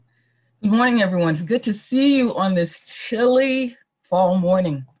morning, everyone. It's good to see you on this chilly fall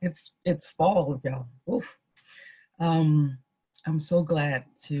morning. It's fall, y'all. Oof. I'm so glad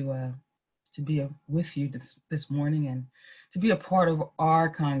to be with you this morning and to be a part of our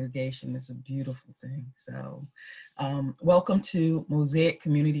congregation. It's a beautiful thing. So, welcome to Mosaic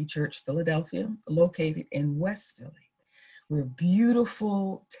Community Church, Philadelphia, located in West Philly. We're a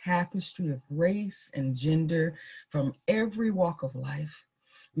beautiful tapestry of race and gender from every walk of life.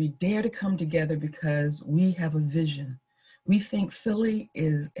 We dare to come together because we have a vision. We think Philly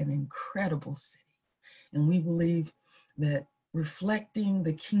is an incredible city, and we believe that reflecting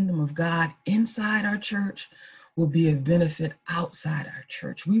the kingdom of God inside our church will be of benefit outside our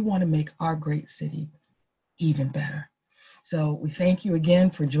church. We want to make our great city even better. So we thank you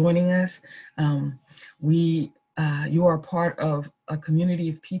again for joining us. You are part of a community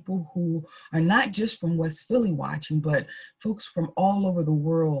of people who are not just from West Philly watching, but folks from all over the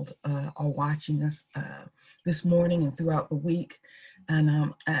world are watching us this morning and throughout the week.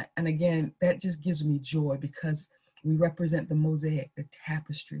 And again, that just gives me joy because we represent the mosaic, the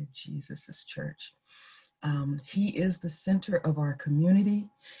tapestry of Jesus' church. He is the center of our community,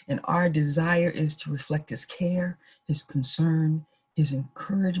 and our desire is to reflect his care, his concern, his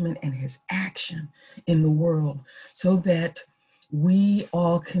encouragement, and his action in the world so that we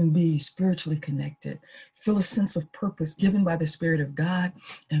all can be spiritually connected, feel a sense of purpose given by the Spirit of God,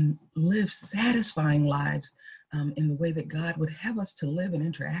 and live satisfying lives in the way that God would have us to live and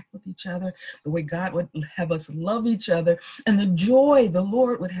interact with each other, the way God would have us love each other, and the joy the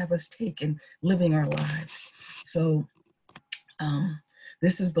Lord would have us take in living our lives. So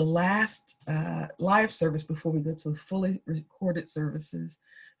this is the last live service before we go to the fully recorded services.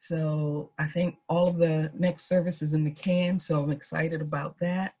 So I think all of the next service is in the can, so I'm excited about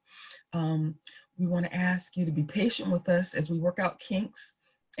that. We want to ask you to be patient with us as we work out kinks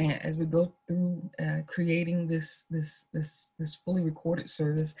and as we go through creating this fully recorded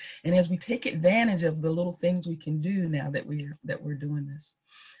service, and as we take advantage of the little things we can do now that we're doing this.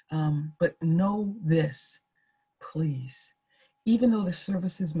 But know this, please. Even though the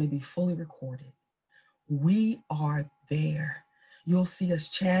services may be fully recorded, we are there. You'll see us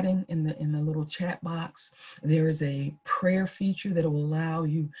chatting in the little chat box. There is a prayer feature that will allow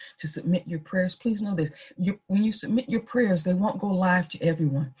you to submit your prayers. Please know this. When you submit your prayers, they won't go live to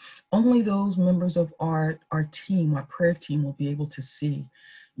everyone. Only those members of our team, our prayer team, will be able to see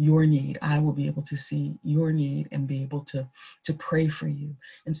your need. I will be able to see your need and be able to pray for you.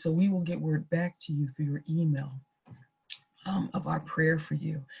 And so we will get word back to you through your email. Of our prayer for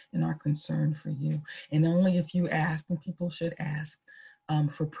you and our concern for you. And only if you ask, and people should ask,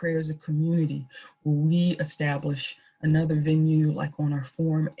 for prayers of community, will we establish another venue like on our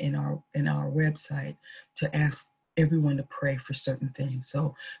form in our website to ask everyone to pray for certain things.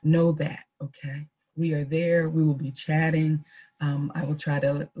 So know that, okay? We are there. We will be chatting. I will try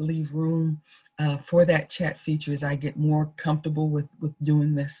to leave room for that chat feature as I get more comfortable with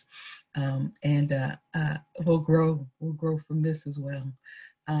doing this. And we'll grow from this as well.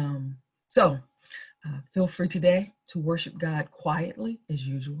 So feel free today to worship God quietly as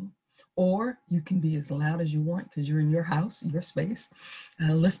usual, or you can be as loud as you want because you're in your house, your space.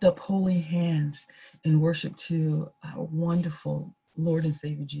 Lift up holy hands and worship to our wonderful Lord and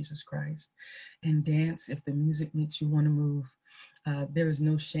Savior Jesus Christ, and dance if the music makes you want to move. There is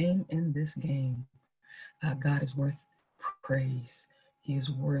no shame in this game. God is worth praise. He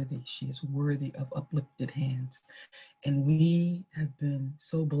is worthy. She is worthy of uplifted hands. And we have been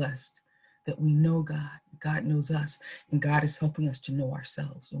so blessed that we know God. God knows us, and God is helping us to know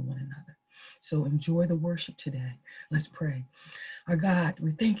ourselves and one another. So enjoy the worship today. Let's pray. Our God,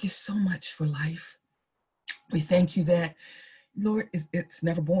 we thank you so much for life. We thank you that, Lord, it's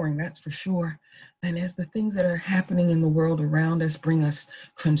never boring, that's for sure. And as the things that are happening in the world around us bring us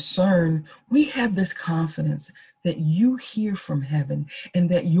concern, we have this confidence that you hear from heaven and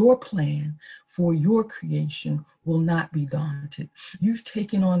that your plan for your creation will not be daunted. You've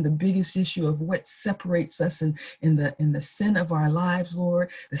taken on the biggest issue of what separates us in the sin of our lives, Lord,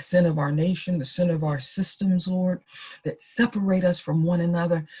 the sin of our nation, the sin of our systems, Lord, that separate us from one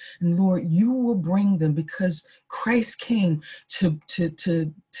another. And Lord, you will bring them because Christ came to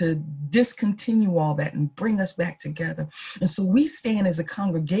discontinue all that and bring us back together. And so we stand as a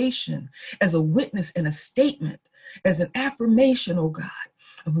congregation, as a witness and a statement, as an affirmation, oh God,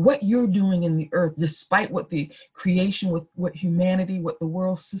 of what you're doing in the earth, despite what the creation, what humanity, what the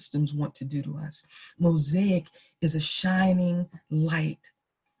world systems want to do to us. Mosaic is a shining light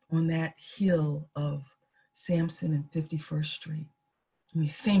on that hill of Samson and 51st Street. And we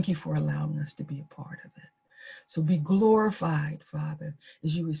thank you for allowing us to be a part of it. So be glorified, Father,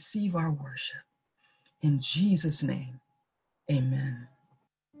 as you receive our worship. In Jesus' name, amen.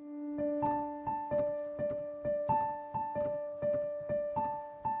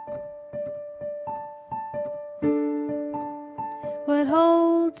 What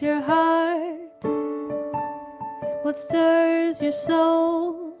holds your heart? What stirs your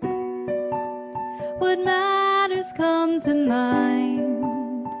soul? What matters come to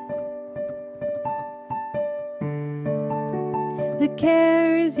mind? The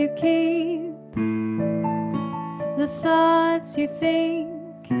cares you keep, the thoughts you think,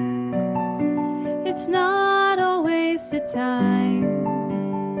 it's not all wasted time.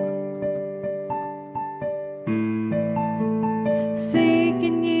 Seek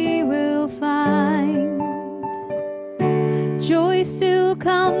and ye will find. Joy still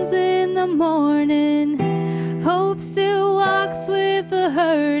comes in the morning. Hope still walks with the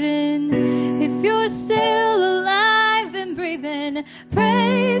hurting. If you're still alive and breathing,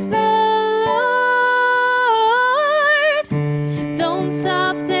 praise the Lord. Don't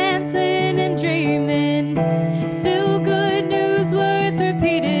stop dancing and dreaming. Still good news worth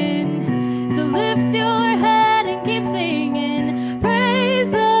repeating. So lift your head and keep singing. Praise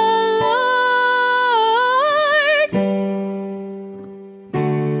the Lord.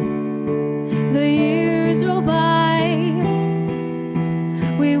 The years roll by.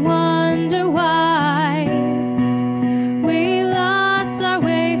 We wonder why we lost our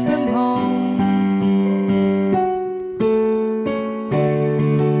way from home.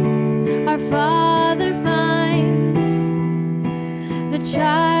 Our Father finds the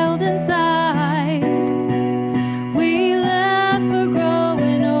child inside. We left for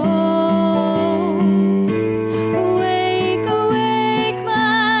growing old. Awake, awake,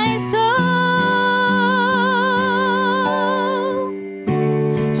 my soul.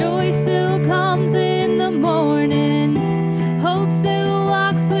 Joy still comes in the morning. Hope still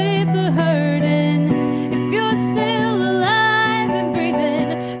walks with the hurting. If you're still alive and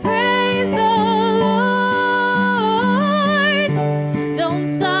breathing, praise the Lord. Don't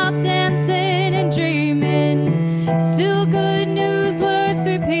stop dancing and dreaming. Still good news worth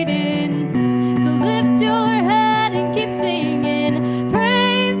repeating. So lift your head and keep singing.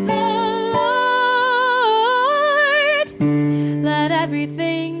 Praise the Lord. Let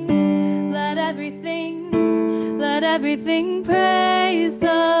everything praise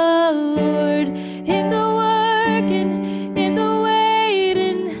the Lord. In the working, in the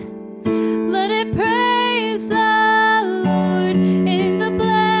waiting, let it praise the Lord. In the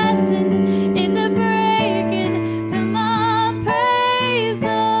blessing, in the breaking, come on, praise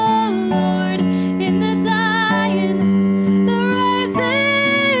the Lord. In the dying, the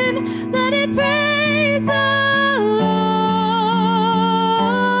rising, let it praise the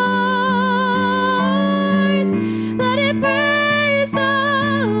Lord. Let it praise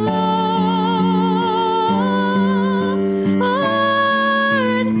the Lord.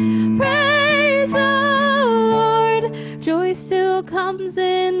 Praise the Lord. Joy still comes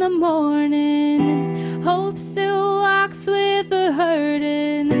in the morning. Hope still walks with the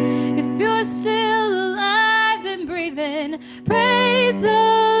hurting. If you're still alive and breathing, praise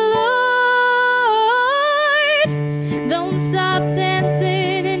the Lord. Don't stop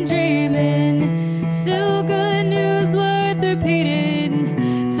dancing and dreaming. Still good news worth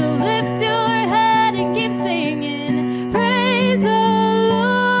repeating. So lift your head and keep singing. Praise the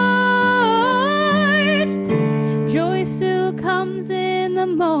Lord. Joy still comes in the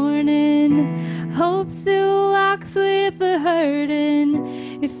morning. Hope still walks with the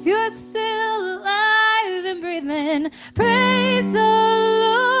hurting. If you're still alive and breathing, praise the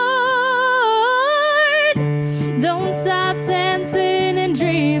Lord. Don't stop dancing and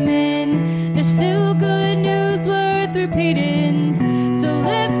dreaming. There's still good news worth repeating. So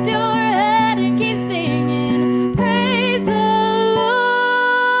lift your head and keep singing. Praise the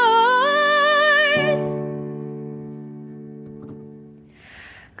Lord.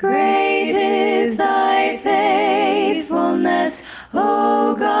 Great is thy faithfulness,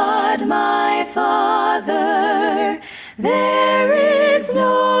 O God, my Father. There is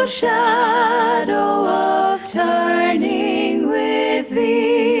no shadow of turning with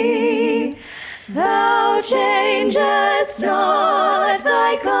thee. Thou changest not,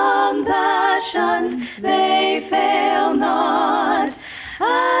 thy compassions, they fail not.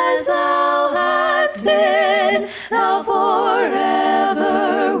 As thou hast been, thou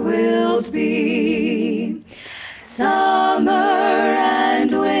forever wilt be. Summer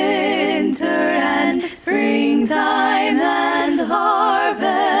and winter and springtime and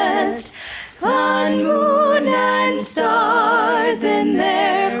harvest, sun, moon, and stars in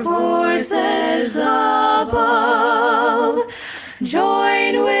their courses above.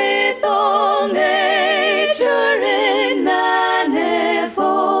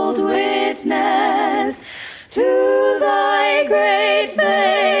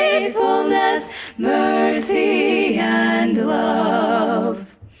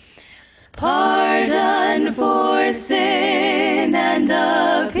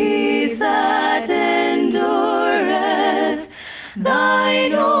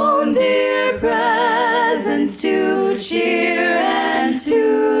 thine own dear presence to cheer and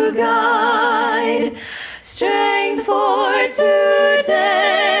to guide, strength for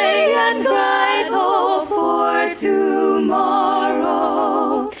today and bright hope for tomorrow,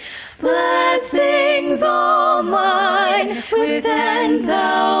 blessings all mine with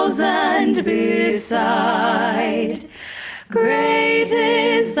 10,000 beside. Great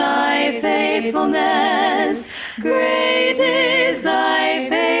is thy faithfulness, great is thy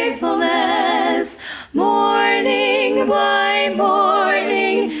faithfulness, morning by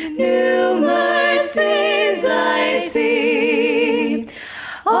morning, new mercies I see.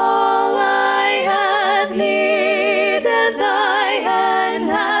 All I have needed, thy hand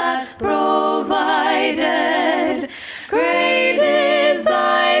hath provided. Great is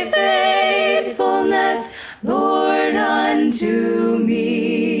thy faithfulness, Lord, unto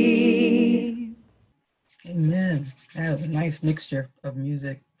me. Amen. That was a nice mixture of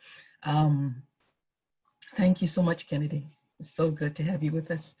music. Thank you so much, Kennedy. It's so good to have you with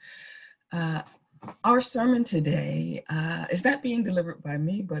us. Our sermon today is not being delivered by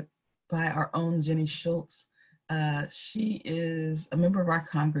me, but by our own Jenne Scholz. She is a member of our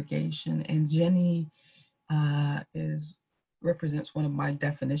congregation, and Jenne represents one of my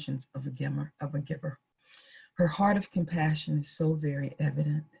definitions of a giver. Her heart of compassion is so very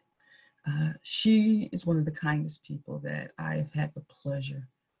evident. She is one of the kindest people that I've had the pleasure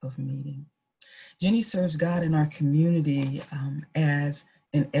of meeting. Jenne serves God in our community as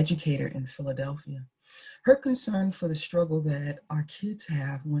an educator in Philadelphia. Her concern for the struggle that our kids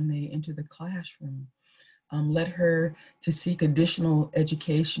have when they enter the classroom led her to seek additional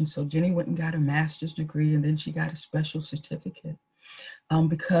education. So Jenne went and got a master's degree, and then she got a special certificate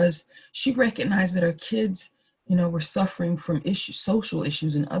because she recognized that our kids, were suffering from social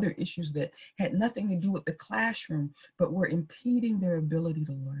issues and other issues that had nothing to do with the classroom, but were impeding their ability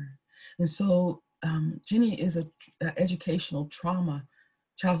to learn. And so Jenne is an educational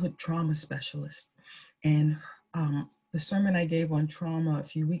childhood trauma specialist. And the sermon I gave on trauma a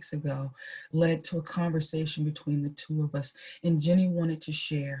few weeks ago led to a conversation between the two of us. And Jenne wanted to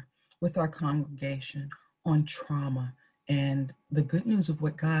share with our congregation on trauma and the good news of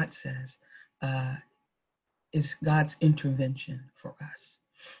what God says is God's intervention for us.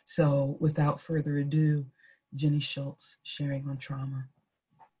 So without further ado, Jenne Scholz sharing on trauma.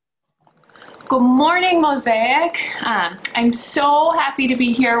 Good morning, Mosaic. I'm so happy to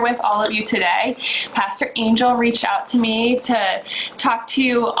be here with all of you today. Pastor Angel reached out to me to talk to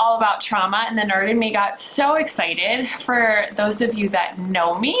you all about trauma, and the nerd in me got so excited. For those of you that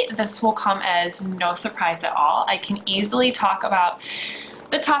know me, this will come as no surprise at all. I can easily talk about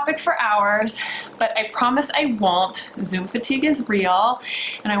the topic for hours, but I promise I won't. Zoom fatigue is real,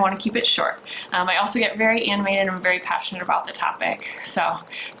 and I want to keep it short. I also get very animated and I'm very passionate about the topic. So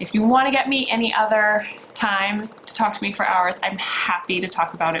if you want to get me any other time to talk to me for hours, I'm happy to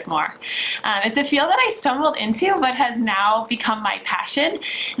talk about it more. It's a field that I stumbled into, but has now become my passion.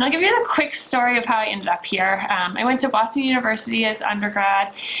 And I'll give you the quick story of how I ended up here. I went to Boston University as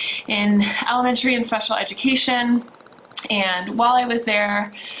undergrad in elementary and special education. And while I was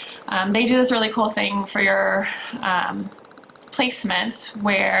there, they do this really cool thing for your placements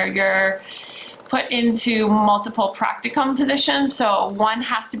where you're put into multiple practicum positions. So one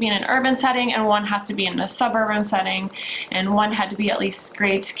has to be in an urban setting and one has to be in a suburban setting, and one had to be at least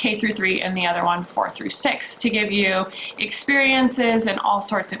grades K through 3 and the other one 4 through 6 to give you experiences in all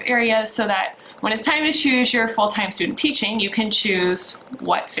sorts of areas so that when it's time to choose your full-time student teaching, you can choose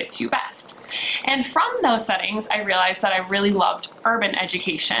what fits you best. And from those settings, I realized that I really loved urban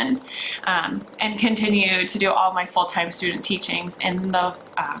education and continued to do all my full-time student teachings in the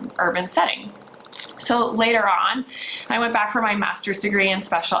urban setting. So later on, I went back for my master's degree in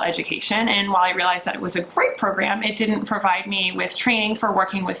special education, and while I realized that it was a great program, it didn't provide me with training for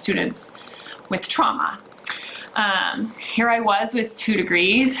working with students with trauma. Here I was with 2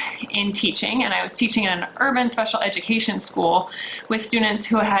 degrees in teaching, and I was teaching in an urban special education school with students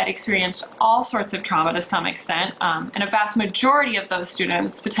who had experienced all sorts of trauma to some extent, and a vast majority of those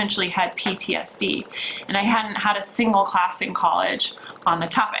students potentially had PTSD, and I hadn't had a single class in college on the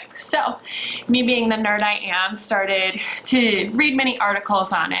topic. So, me being the nerd I am, started to read many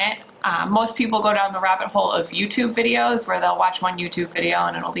articles on it. Most people go down the rabbit hole of YouTube videos where they'll watch one YouTube video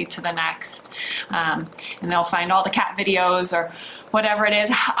and it'll lead to the next, and they'll find all the cat videos or whatever it is.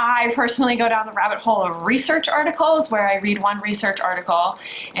 I personally go down the rabbit hole of research articles where I read one research article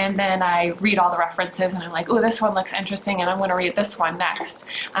and then I read all the references and I'm like, oh, this one looks interesting and I'm going to read this one next.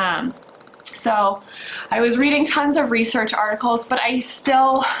 So I was reading tons of research articles, but I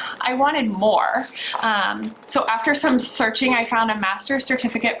wanted more. So after some searching, I found a master's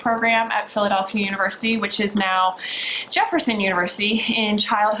certificate program at Philadelphia University, which is now Jefferson University, in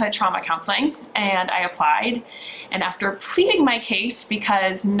childhood trauma counseling, and I applied. And after pleading my case,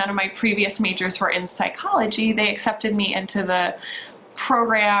 because none of my previous majors were in psychology, they accepted me into the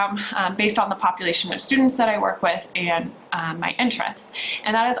program based on the population of students that I work with and my interests.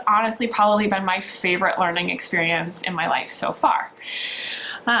 And that has honestly probably been my favorite learning experience in my life so far.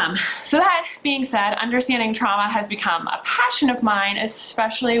 So that being said, understanding trauma has become a passion of mine,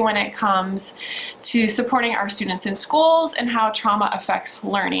 especially when it comes to supporting our students in schools and how trauma affects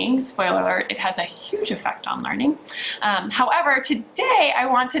learning. Spoiler alert, it has a huge effect on learning. However, today I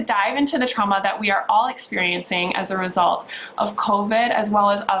want to dive into the trauma that we are all experiencing as a result of COVID, as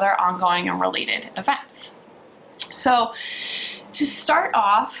well as other ongoing and related events. So to start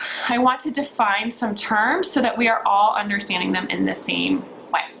off, I want to define some terms so that we are all understanding them in the same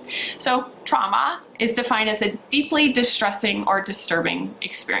way. So trauma is defined as a deeply distressing or disturbing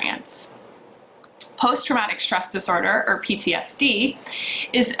experience. Post-traumatic stress disorder, or PTSD,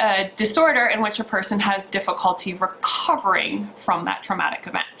 is a disorder in which a person has difficulty recovering from that traumatic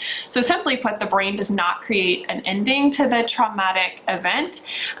event. So simply put, the brain does not create an ending to the traumatic event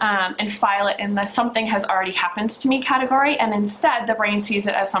and file it in the something has already happened to me category, and instead the brain sees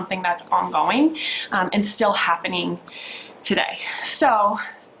it as something that's ongoing and still happening today. So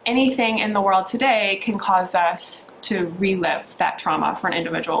anything in the world today can cause us to relive that trauma for an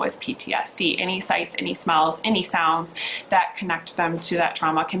individual with PTSD. Any sights, any smells, any sounds that connect them to that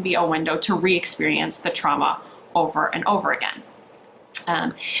trauma can be a window to re-experience the trauma over and over again.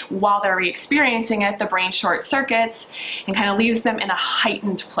 While they're re-experiencing it, the brain short circuits and kind of leaves them in a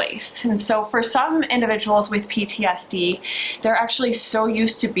heightened place. And so for some individuals with PTSD, they're actually so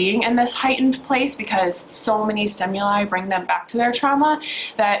used to being in this heightened place because so many stimuli bring them back to their trauma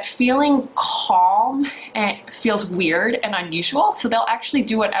that feeling calm feels weird and unusual. So they'll actually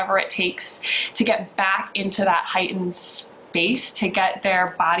do whatever it takes to get back into that heightened space, to get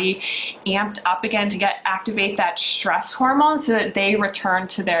their body amped up again, to activate that stress hormone so that they return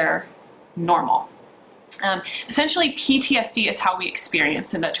to their normal. Essentially, PTSD is how we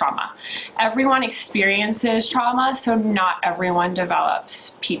experience the trauma. Everyone experiences trauma, so not everyone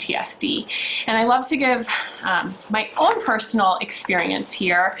develops PTSD. And I love to give my own personal experience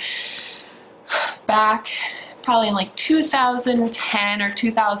here. Back probably in like 2010 or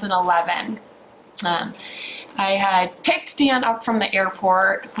 2011, I had picked Dan up from the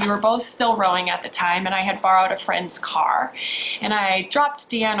airport. We were both still rowing at the time, and I had borrowed a friend's car. And I dropped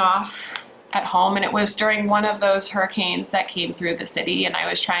Dan off at home, and it was during one of those hurricanes that came through the city, and I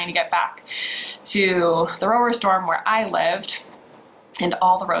was trying to get back to the Rowers dorm where I lived, and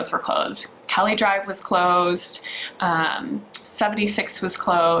all the roads were closed. Kelly Drive was closed, 76 was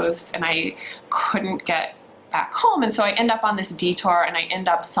closed, and I couldn't get back home. And so I end up on this detour, and I end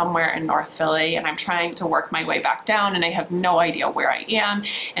up somewhere in North Philly, and I'm trying to work my way back down, and I have no idea where I am,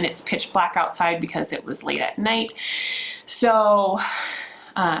 and it's pitch black outside because it was late at night. So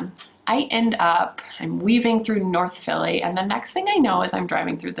I'm weaving through North Philly, and the next thing I know is I'm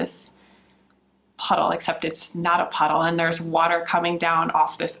driving through this puddle, except it's not a puddle, and there's water coming down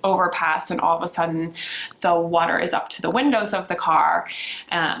off this overpass, and all of a sudden the water is up to the windows of the car.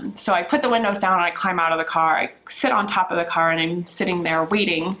 So I put the windows down and I climb out of the car. I sit on top of the car, and I'm sitting there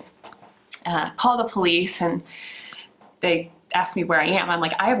waiting. Call the police, and they ask me where I am. I'm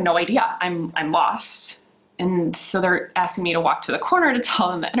like, I have no idea. I'm lost. And so they're asking me to walk to the corner to tell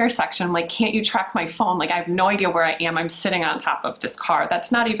them the intersection. I'm like, can't you track my phone? Like, I have no idea where I am. I'm sitting on top of this car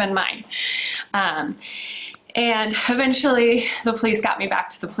that's not even mine. And eventually the police got me back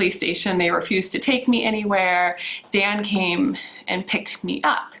to the police station. They refused to take me anywhere. Dan came and picked me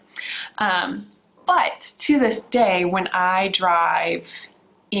up. But to this day, when I drive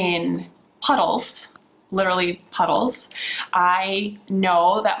in puddles, literally puddles, I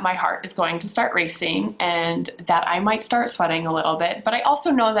know that my heart is going to start racing and that I might start sweating a little bit, but I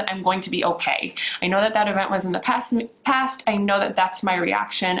also know that I'm going to be okay. I know that that event was in the past. I know that that's my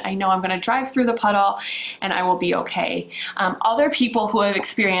reaction. I know I'm going to drive through the puddle and I will be okay. Other people who have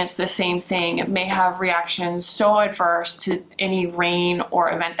experienced the same thing may have reactions so adverse to any rain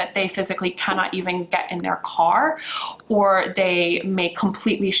or event that they physically cannot even get in their car, or they may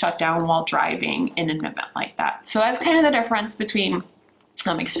completely shut down while driving in an event like that. So that's kind of the difference between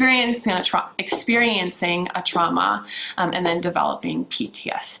experiencing a trauma and then developing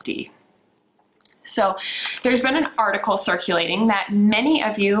PTSD. So there's been an article circulating that many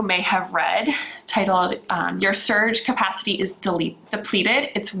of you may have read titled, Your Surge Capacity is Depleted.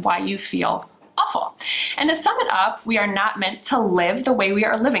 It's Why You Feel Awful. And to sum it up, we are not meant to live the way we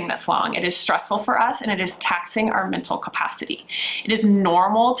are living this long. It is stressful for us and it is taxing our mental capacity. It is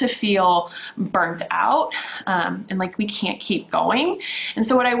normal to feel burnt out and like we can't keep going. And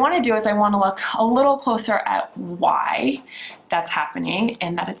so what I want to do is I want to look a little closer at why that's happening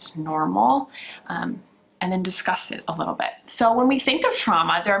and that it's normal. And then discuss it a little bit. So when we think of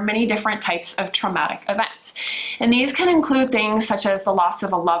trauma, there are many different types of traumatic events. And these can include things such as the loss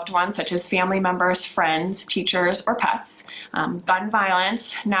of a loved one, such as family members, friends, teachers, or pets, gun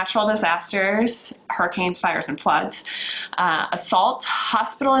violence, natural disasters, hurricanes, fires, and floods, assault,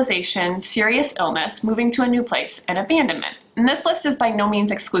 hospitalization, serious illness, moving to a new place, and abandonment. And this list is by no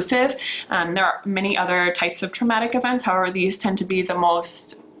means exclusive. There are many other types of traumatic events. However, these tend to be the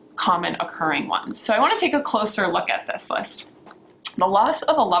most common occurring ones. So I want to take a closer look at this list. The loss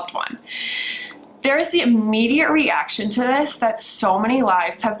of a loved one. There is the immediate reaction to this that so many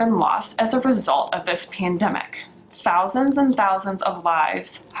lives have been lost as a result of this pandemic. Thousands and thousands of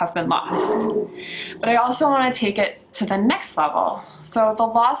lives have been lost. But I also want to take it to the next level. So the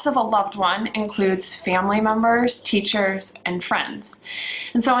loss of a loved one includes family members, teachers, and friends.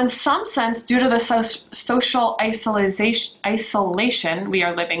 And so in some sense, due to the social isolation we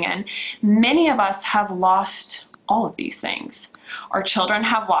are living in, many of us have lost all of these things. Our children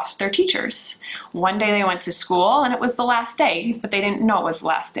have lost their teachers. One day they went to school and it was the last day, but they didn't know it was the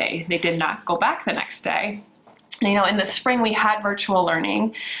last day. They did not go back the next day. You know, in the spring we had virtual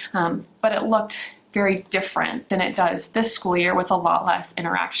learning, but it looked very different than it does this school year with a lot less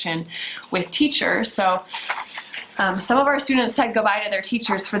interaction with teachers. So some of our students said goodbye to their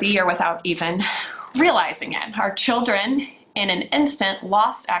teachers for the year without even realizing it. Our children, in an instant,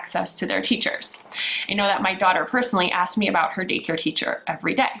 lost access to their teachers. I know that my daughter personally asked me about her daycare teacher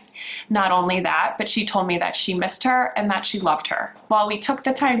every day. Not only that, but she told me that she missed her and that she loved her. While we took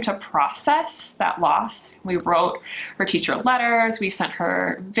the time to process that loss, we wrote her teacher letters, we sent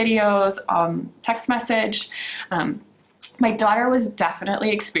her videos, text message, my daughter was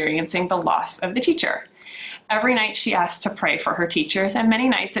definitely experiencing the loss of the teacher. Every night she asked to pray for her teachers, and many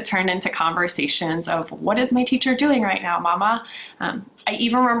nights it turned into conversations of, what is my teacher doing right now, Mama? I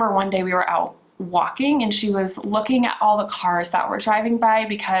even remember one day we were out walking and she was looking at all the cars that were driving by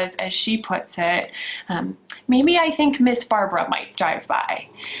because, as she puts it, maybe I think Miss Barbara might drive by.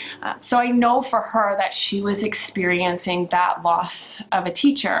 So I know for her that she was experiencing that loss of a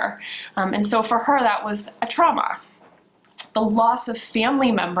teacher. And so for her, that was a trauma. The loss of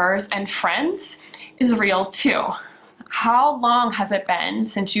family members and friends is real too. How long has it been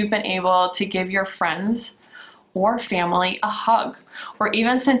since you've been able to give your friends or family a hug, or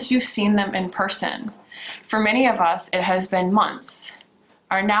even since you've seen them in person? For many of us, it has been months.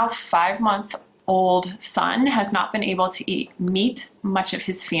 Our now 5-month-old son has not been able to meet much of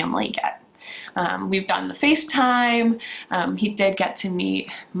his family yet. We've done the FaceTime. He did get to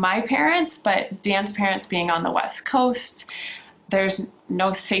meet my parents, but Dan's parents being on the West Coast, there's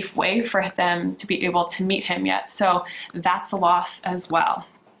no safe way for them to be able to meet him yet. So that's a loss as well.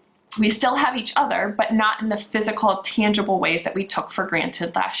 We still have each other, but not in the physical, tangible ways that we took for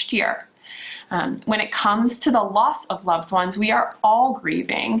granted last year. When it comes to the loss of loved ones, we are all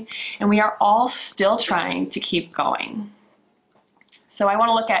grieving and we are all still trying to keep going. So I want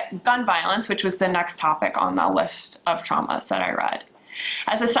to look at gun violence, which was the next topic on the list of traumas that I read.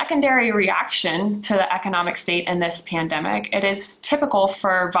 As a secondary reaction to the economic state in this pandemic, it is typical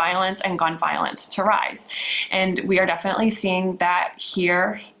for violence and gun violence to rise. And we are definitely seeing that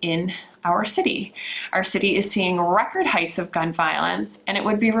here in our city. Our city is seeing record heights of gun violence, and it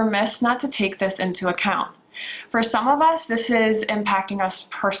would be remiss not to take this into account. For some of us, this is impacting us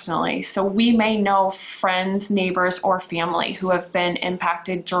personally. So we may know friends, neighbors, or family who have been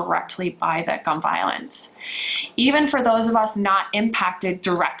impacted directly by that gun violence. Even for those of us not impacted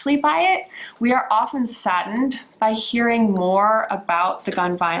directly by it, we are often saddened by hearing more about the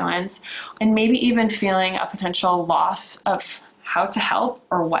gun violence and maybe even feeling a potential loss of how to help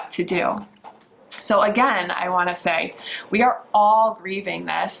or what to do. So again, I want to say we are all grieving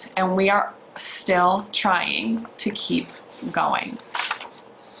this, and we are still trying to keep going.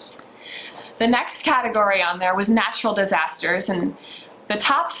 The next category on there was natural disasters, and the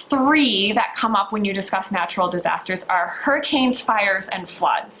top 3 that come up when you discuss natural disasters are hurricanes, fires, and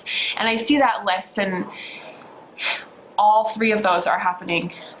floods. And I see that list, and all 3 of those are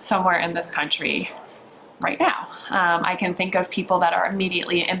happening somewhere in this country. right now. I can think of people that are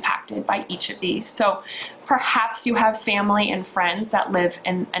immediately impacted by each of these. So perhaps you have family and friends that live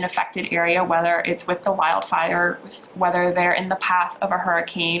in an affected area, whether it's with the wildfires, whether they're in the path of a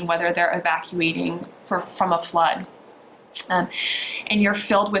hurricane, whether they're evacuating from a flood. And you're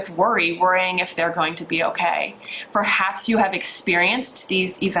filled with worrying if they're going to be okay. Perhaps you have experienced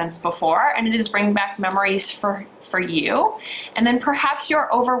these events before and it is bringing back memories for you. And then perhaps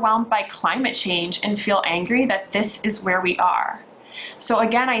you're overwhelmed by climate change and feel angry that this is where we are. So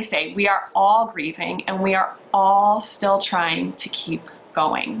again, I say we are all grieving and we are all still trying to keep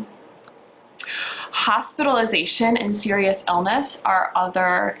going. Hospitalization and serious illness are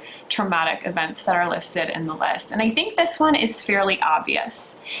other traumatic events that are listed in the list. And I think this one is fairly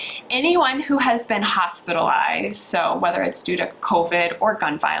obvious. Anyone who has been hospitalized, so whether it's due to COVID or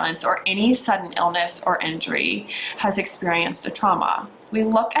gun violence or any sudden illness or injury, has experienced a trauma. We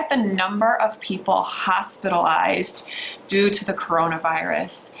look at the number of people hospitalized due to the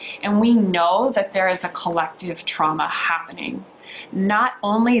coronavirus, and we know that there is a collective trauma happening. Not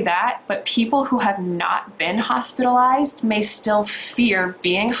only that, but people who have not been hospitalized may still fear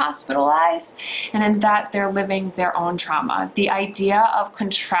being hospitalized, and in that they're living their own trauma. The idea of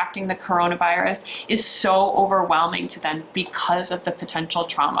contracting the coronavirus is so overwhelming to them because of the potential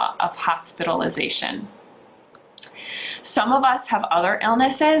trauma of hospitalization. Some of us have other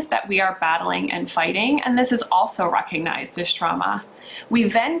illnesses that we are battling and fighting, and this is also recognized as trauma. We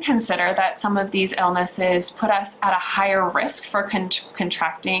then consider that some of these illnesses put us at a higher risk for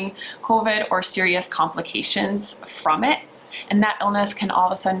contracting COVID or serious complications from it, and that illness can all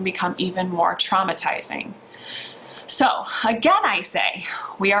of a sudden become even more traumatizing. So again, I say,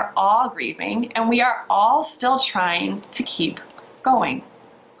 we are all grieving and we are all still trying to keep going.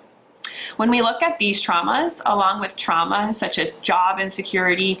 When we look at these traumas, along with trauma such as job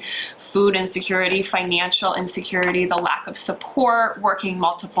insecurity, food insecurity, financial insecurity, the lack of support, working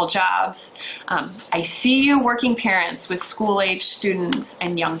multiple jobs, I see you working parents with school-age students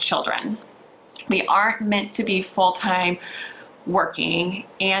and young children. We aren't meant to be full-time working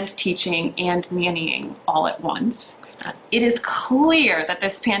and teaching and nannying all at once. It is clear that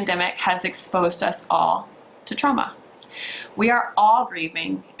this pandemic has exposed us all to trauma. We are all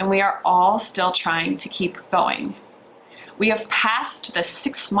grieving and we are all still trying to keep going. We have passed the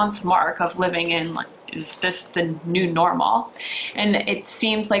 6-month mark of living in, is this the new normal? And it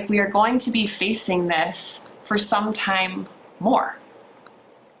seems like we are going to be facing this for some time more.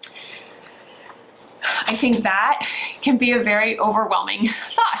 I think that can be a very overwhelming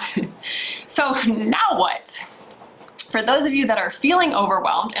thought. So now what? For those of you that are feeling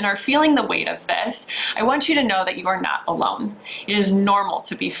overwhelmed and are feeling the weight of this, I want you to know that you are not alone. It is normal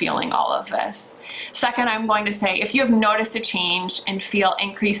to be feeling all of this. Second, I'm going to say, if you have noticed a change and feel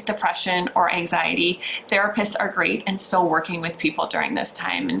increased depression or anxiety, therapists are great and still working with people during this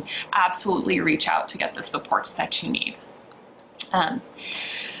time, and absolutely reach out to get the supports that you need.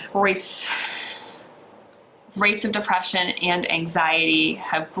 Rates of depression and anxiety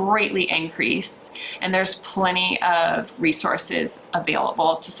have greatly increased, and there's plenty of resources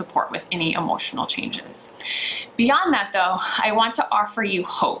available to support with any emotional changes. Beyond that, though, I want to offer you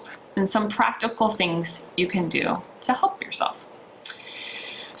hope and some practical things you can do to help yourself.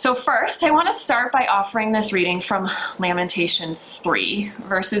 So first, I want to start by offering this reading from Lamentations 3,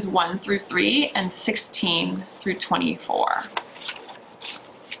 verses 1 through 3 and 16 through 24.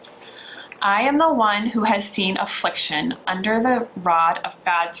 I am the one who has seen affliction under the rod of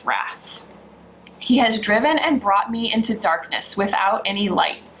God's wrath. He has driven and brought me into darkness without any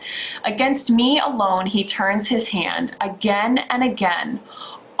light. Against me alone he turns his hand again and again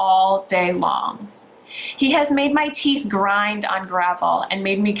all day long. He has made my teeth grind on gravel and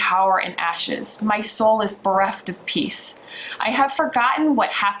made me cower in ashes. My soul is bereft of peace. I have forgotten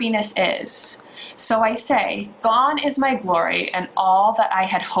what happiness is. So I say, gone is my glory and all that I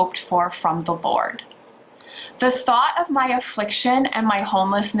had hoped for from the Lord. The thought of my affliction and my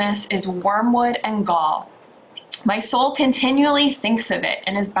homelessness is wormwood and gall. My soul continually thinks of it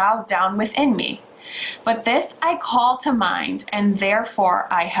and is bowed down within me. But this I call to mind, and therefore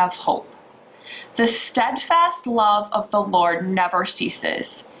I have hope. The steadfast love of the Lord never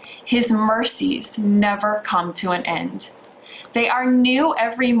ceases. His mercies never come to an end. They are new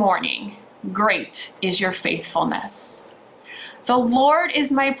every morning. Great is your faithfulness. The Lord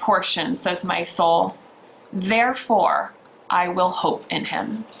is my portion, says my soul. Therefore, I will hope in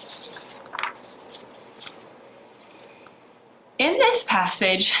him. In this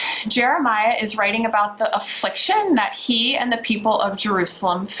passage, Jeremiah is writing about the affliction that he and the people of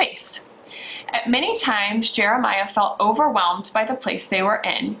Jerusalem face. At many times, Jeremiah felt overwhelmed by the place they were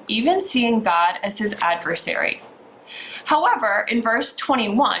in, even seeing God as his adversary. However, in verse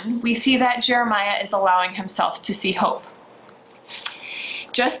 21, we see that Jeremiah is allowing himself to see hope.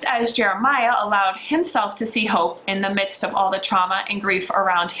 Just as Jeremiah allowed himself to see hope in the midst of all the trauma and grief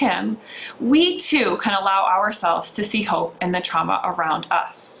around him, we too can allow ourselves to see hope in the trauma around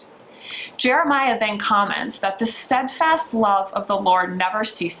us. Jeremiah then comments that the steadfast love of the Lord never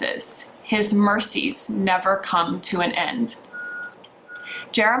ceases. His mercies never come to an end.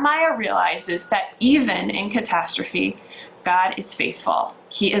 Jeremiah realizes that even in catastrophe, God is faithful.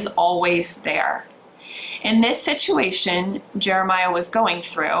 He is always there. In this situation Jeremiah was going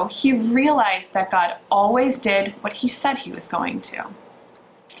through, he realized that God always did what he said he was going to.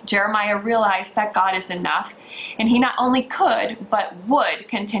 Jeremiah realized that God is enough, and he not only could, but would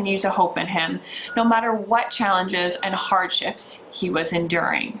continue to hope in him, no matter what challenges and hardships he was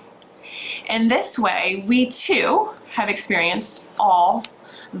enduring. In this way, we too have experienced all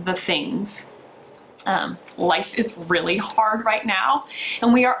the things. Life is really hard right now,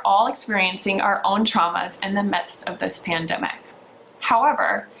 and we are all experiencing our own traumas in the midst of this pandemic.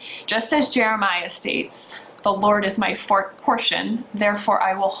 However, just as Jeremiah states, "The Lord is my portion, therefore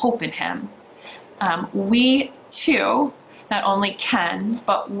I will hope in him," we too not only can,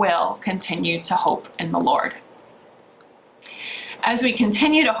 but will continue to hope in the Lord. As we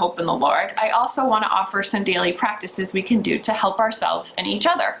continue to hope in the Lord, I also want to offer some daily practices we can do to help ourselves and each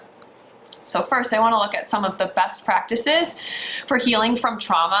other. So first, I want to look at some of the best practices for healing from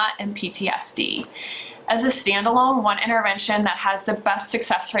trauma and PTSD. As a standalone, one intervention that has the best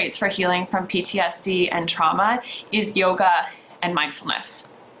success rates for healing from PTSD and trauma is yoga and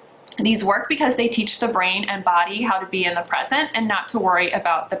mindfulness. These work because they teach the brain and body how to be in the present and not to worry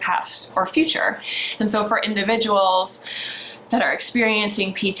about the past or future. And so for individuals that are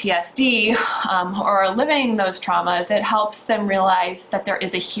experiencing PTSD or are living those traumas, it helps them realize that there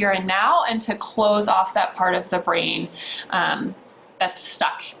is a here and now and to close off that part of the brain that's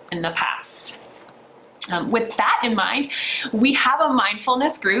stuck in the past. With that in mind, we have a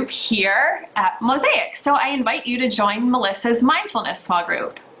mindfulness group here at Mosaic. So I invite you to join Melissa's mindfulness small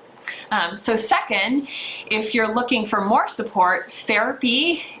group. So second, if you're looking for more support,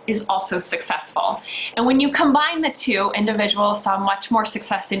 therapy is also successful. And when you combine the two, individuals saw much more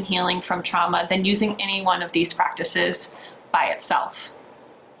success in healing from trauma than using any one of these practices by itself.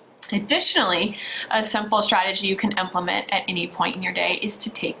 Additionally, a simple strategy you can implement at any point in your day is to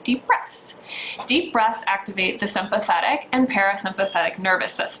take deep breaths. Deep breaths activate the sympathetic and parasympathetic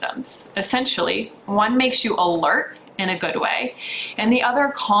nervous systems. Essentially, one makes you alert in a good way, and the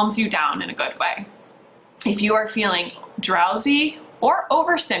other calms you down in a good way. If you are feeling drowsy or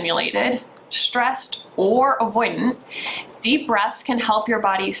overstimulated, stressed or avoidant, deep breaths can help your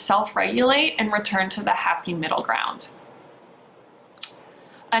body self-regulate and return to the happy middle ground.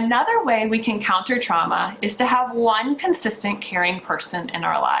 Another way we can counter trauma is to have one consistent caring person in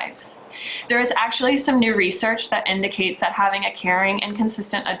our lives. There is actually some new research that indicates that having a caring and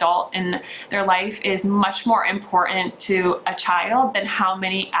consistent adult in their life is much more important to a child than how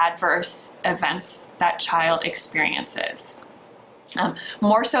many adverse events that child experiences.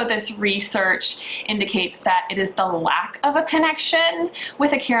 More so, this research indicates that it is the lack of a connection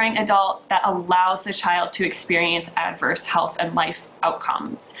with a caring adult that allows the child to experience adverse health and life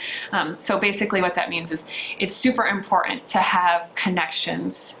outcomes. So basically what that means is it's super important to have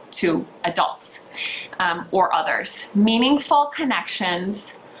connections to adults or others. Meaningful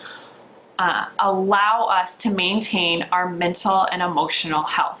connections allow us to maintain our mental and emotional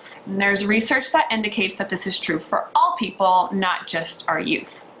health. And there's research that indicates that this is true for all people, not just our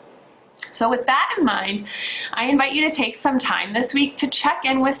youth. So with that in mind, I invite you to take some time this week to check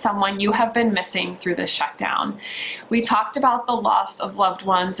in with someone you have been missing through this shutdown. We talked about the loss of loved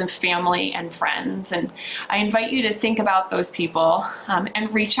ones and family and friends, and I invite you to think about those people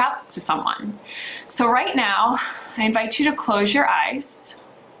and reach out to someone. So right now, I invite you to close your eyes.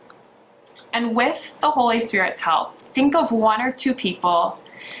 And with the Holy Spirit's help, think of one or two people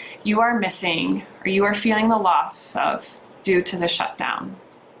you are missing or you are feeling the loss of due to the shutdown.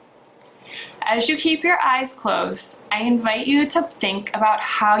 As you keep your eyes closed, I invite you to think about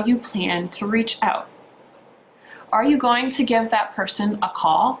how you plan to reach out. Are you going to give that person a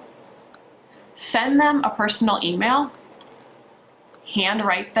call? Send them a personal email?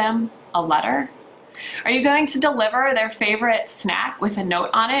 Handwrite them a letter? Are you going to deliver their favorite snack with a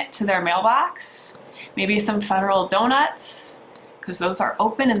note on it to their mailbox? Maybe some Federal donuts, because those are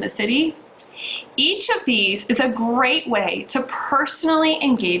open in the city. Each of these is a great way to personally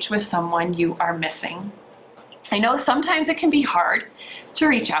engage with someone you are missing. I know sometimes it can be hard to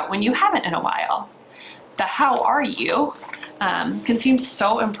reach out when you haven't in a while. The "how are you" can seem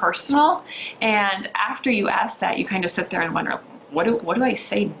so impersonal, and after you ask that, you kind of sit there and wonder, what do I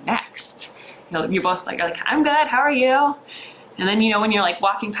say next? You're both like, "I'm good, how are you?" And then, when you're like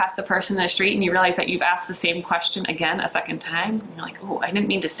walking past a person in the street and you realize that you've asked the same question again a second time, and you're like, "Oh, I didn't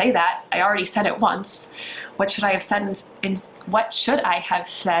mean to say that. I already said it once. What should I have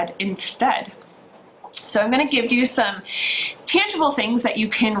said instead?" So I'm going to give you some tangible things that you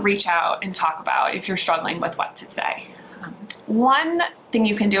can reach out and talk about if you're struggling with what to say. One thing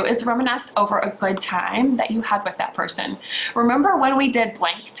you can do is reminisce over a good time that you had with that person. Remember when we did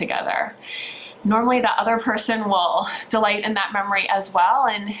blank together? Normally the other person will delight in that memory as well,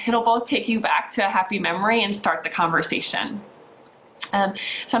 and it'll both take you back to a happy memory and start the conversation.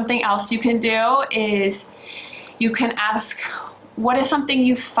 Something else you can do is you can ask, what is something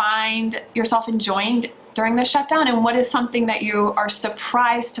you find yourself enjoying during the shutdown, and what is something that you are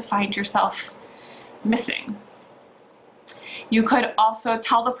surprised to find yourself missing? You could also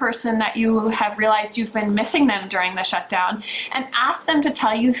tell the person that you have realized you've been missing them during the shutdown and ask them to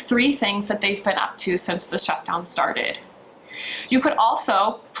tell you 3 things that they've been up to since the shutdown started. You could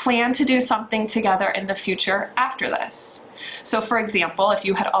also plan to do something together in the future after this. So for example, if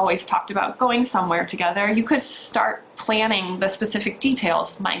you had always talked about going somewhere together, you could start planning the specific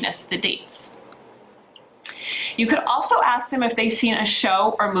details minus the dates. You could also ask them if they've seen a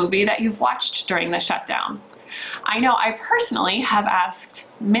show or movie that you've watched during the shutdown. I know I personally have asked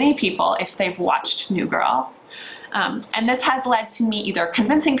many people if they've watched New Girl, and this has led to me either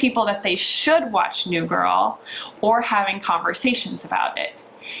convincing people that they should watch New Girl or having conversations about it.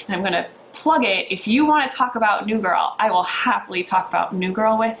 And I'm going to plug it. If you want to talk about New Girl, I will happily talk about New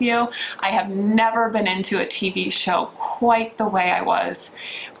Girl with you. I have never been into a TV show quite the way I was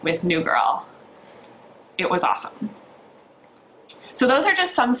with New Girl. It was awesome. So those are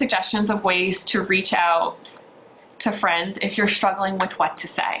just some suggestions of ways to reach out to friends if you're struggling with what to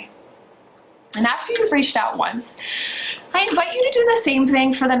say. And after you've reached out once, I invite you to do the same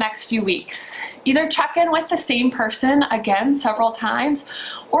thing for the next few weeks. Either check in with the same person again several times,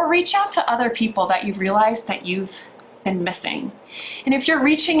 or reach out to other people that you've realized that you've been missing. And if you're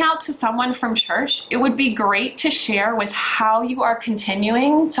reaching out to someone from church, it would be great to share with how you are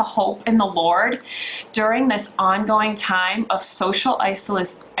continuing to hope in the Lord during this ongoing time of social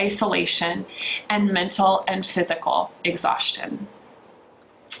isolation and mental and physical exhaustion.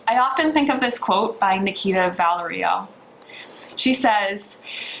 I often think of this quote by Nikita Valerio. She says,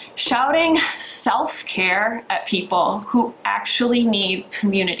 "Shouting self-care at people who actually need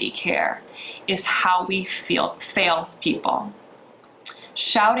community care is how we fail people."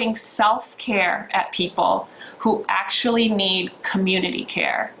 Shouting self-care at people who actually need community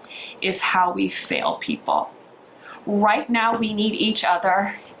care is how we fail people. Right now we need each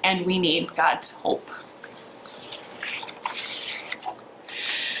other, and we need God's hope.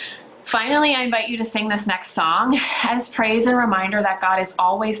 Finally, I invite you to sing this next song as praise and reminder that God is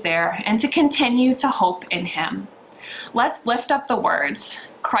always there and to continue to hope in Him. Let's lift up the words,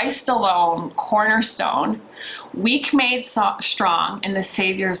 "Christ alone, cornerstone, weak made strong in the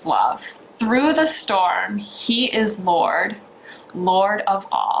Savior's love. Through the storm, He is Lord, Lord of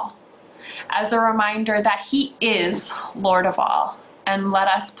all," as a reminder that He is Lord of all, and let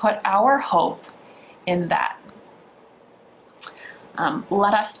us put our hope in that.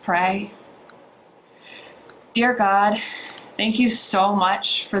 Let us pray. Dear God, thank you so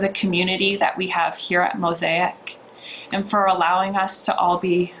much for the community that we have here at Mosaic, and for allowing us to all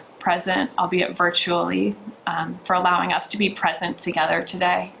be present, albeit virtually, for allowing us to be present together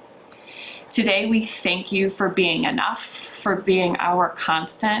today. Today, we thank you for being enough, for being our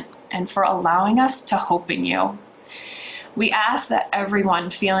constant, and for allowing us to hope in you. We ask that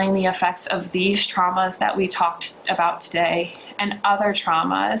everyone feeling the effects of these traumas that we talked about today and other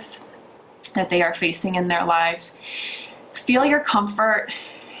traumas that they are facing in their lives feel your comfort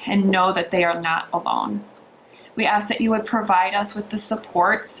and know that they are not alone. We ask that you would provide us with the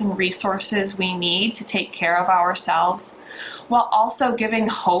supports and resources we need to take care of ourselves, while also giving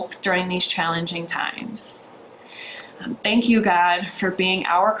hope during these challenging times. Thank you, God, for being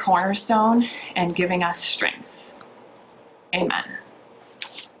our cornerstone and giving us strength. Amen.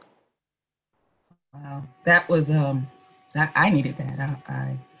 Wow, that was I needed that.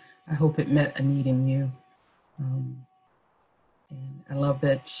 I hope it met a need in you. And I love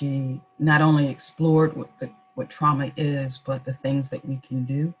that she not only explored what trauma is, but the things that we can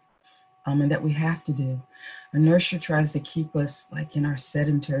do, and that we have to do. A nurture tries to keep us like in our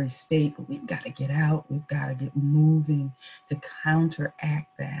sedentary state, but we've got to get out. We've got to get moving to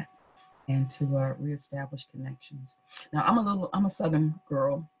counteract that. and to reestablish connections. Now, I'm a Southern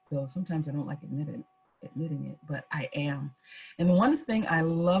girl, though sometimes I don't like admitting it, but I am. And one thing I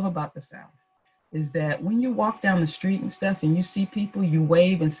love about the South is that when you walk down the street and stuff and you see people, you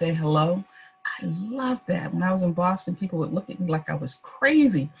wave and say hello. I love that. When I was in Boston, people would look at me like I was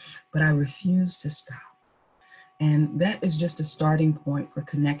crazy, but I refused to stop. And that is just a starting point for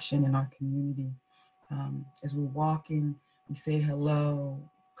connection in our community. As we're walking, we say hello.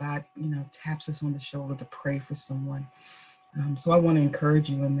 God, taps us on the shoulder to pray for someone. So I want to encourage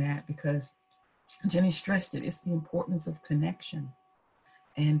you in that, because Jenne stressed it. It's the importance of connection.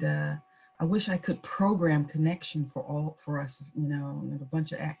 And I wish I could program connection for us, a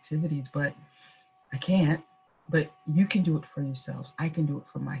bunch of activities, but I can't. But you can do it for yourselves. I can do it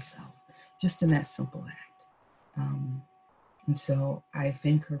for myself, just in that simple act. And so I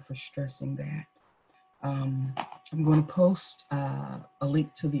thank her for stressing that. I'm going to post a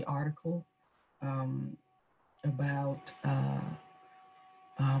link to the article about,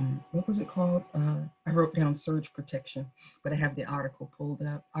 what was it called? I wrote down surge protection, but I have the article pulled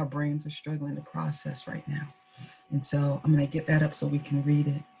up. Our brains are struggling to process right now. And so I'm going to get that up so we can read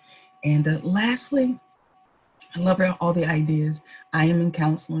it. And lastly, I love all the ideas. I am in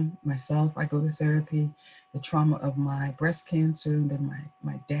counseling myself. I go to therapy. The trauma of my breast cancer, and then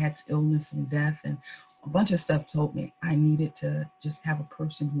my dad's illness and death, and a bunch of stuff told me I needed to just have a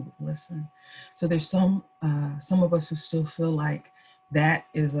person who would listen. So there's some of us who still feel like that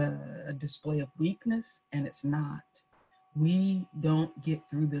is a display of weakness, and it's not. We don't get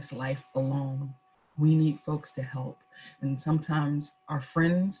through this life alone. We need folks to help. And sometimes our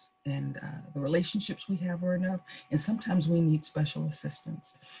friends and the relationships we have are enough. And sometimes we need special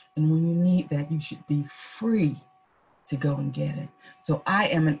assistance. And when you need that, you should be free to go and get it. So I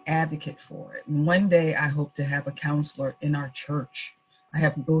am an advocate for it. And one day I hope to have a counselor in our church. I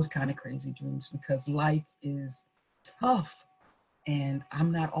have those kind of crazy dreams, because life is tough and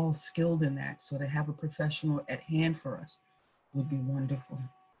I'm not all skilled in that. So to have a professional at hand for us would be wonderful.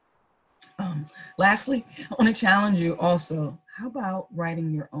 Lastly, I want to challenge you also. How about writing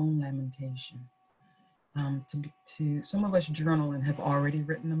your own lamentation? To some of us journal and have already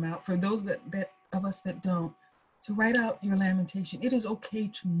written them out. For those that of us that don't, to write out your lamentation. It is okay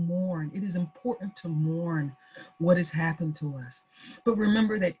to mourn. It is important to mourn what has happened to us. But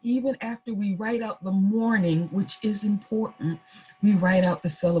remember that even after we write out the mourning, which is important, we write out the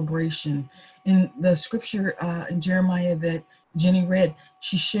celebration. In the scripture in Jeremiah that Jenne read,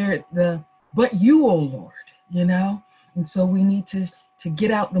 she shared but you, O Lord, And so we need to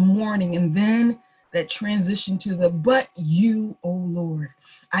get out the mourning, and then that transition to the but you, O Lord.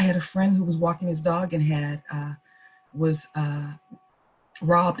 I had a friend who was walking his dog and was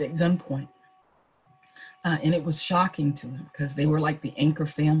robbed at gunpoint. And it was shocking to him, because they were like the anchor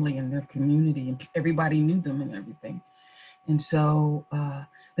family in their community, and everybody knew them and everything. And so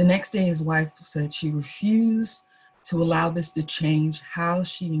the next day his wife said she refused to allow this to change how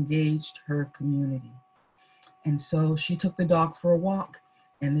she engaged her community. And so she took the dog for a walk,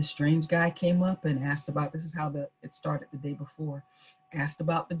 and this strange guy came up and asked about, this is how it started the day before, asked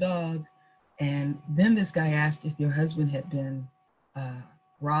about the dog. And then this guy asked if your husband had been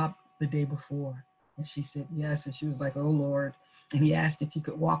robbed the day before. And she said yes. And she was like, oh Lord. And he asked if he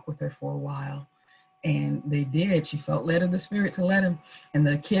could walk with her for a while. And they did. She felt led of the Spirit to let him. And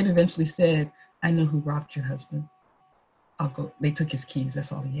the kid eventually said, I know who robbed your husband. I'll go. They took his keys.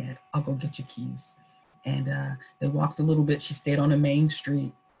 That's all he had. I'll go get your keys. And they walked a little bit. She stayed on the main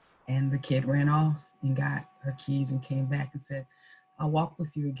street, and the kid ran off and got her keys and came back and said, I'll walk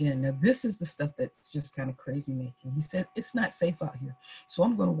with you again. Now, this is the stuff that's just kind of crazy making. He said, it's not safe out here, so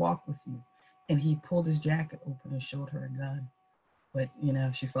I'm going to walk with you. And he pulled his jacket open and showed her a gun. But,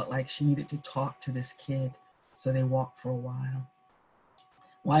 she felt like she needed to talk to this kid. So they walked for a while.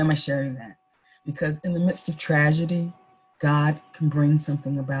 Why am I sharing that? Because in the midst of tragedy, God can bring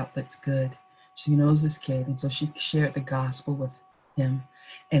something about that's good. She knows this kid, and so she shared the gospel with him,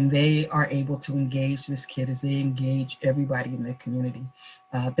 and they are able to engage this kid as they engage everybody in their community.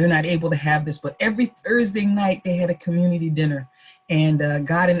 They're not able to have this, but every Thursday night they had a community dinner, and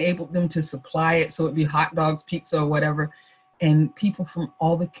God enabled them to supply it, so it'd be hot dogs, pizza, or whatever, and people from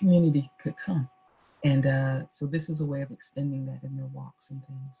all the community could come. And so this is a way of extending that in their walks and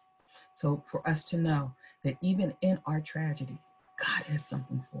things. So for us to know that even in our tragedy, God has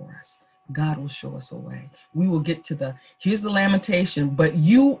something for us. God will show us a way. We will get to here's the lamentation, but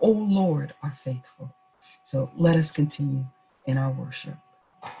you, O Lord, are faithful. So let us continue in our worship.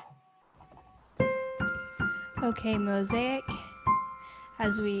 Okay, Mosaic,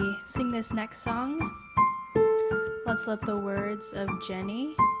 as we sing this next song, let's let the words of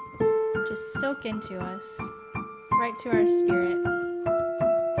Jenne just soak into us, right to our spirit.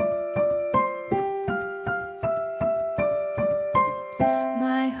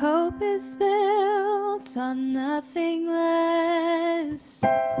 My hope is built on nothing less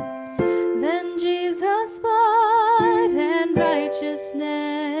than Jesus' blood and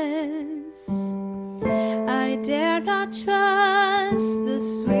righteousness. I dare not trust the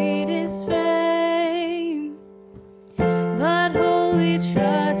sweetest frame, but wholly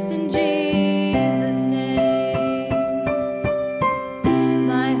trust in Jesus' name.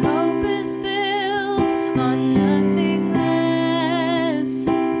 My hope is built on nothing less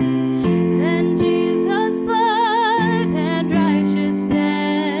than Jesus' blood and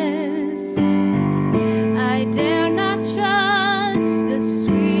righteousness. I dare not trust the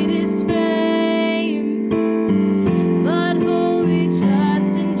sweetest frame, but wholly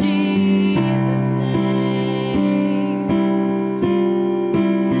trust in Jesus' name.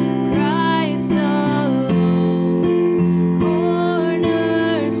 Christ alone,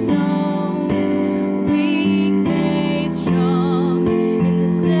 cornerstone, weak made strong in the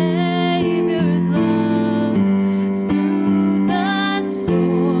Savior's love through the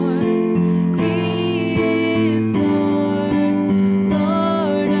storm. He is Lord,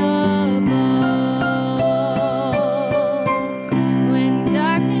 Lord of all. When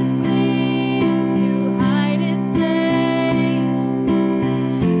darkness seems to hide His face,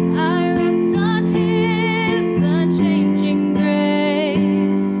 I rest on His unchanging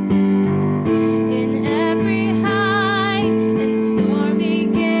grace. In every high and stormy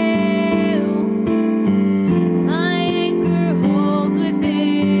gale, my anchor holds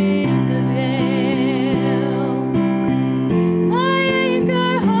within the veil. My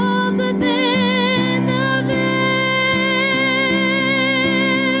anchor holds within the veil.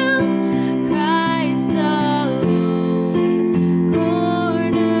 Christ alone,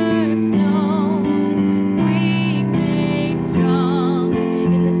 cornerstone, weak made strong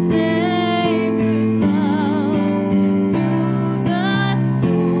in the Savior's love through the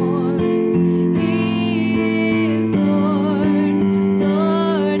storm. He is Lord,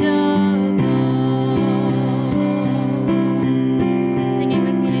 Lord of all. Sing it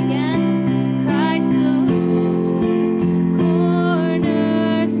with me again. Christ alone,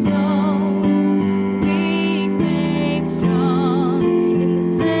 cornerstone, weak made strong in the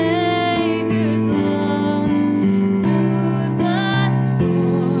Savior's love through the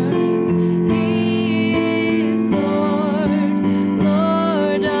storm. He is Lord,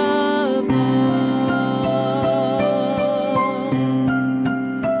 Lord of all.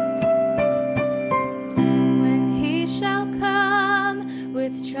 When He shall come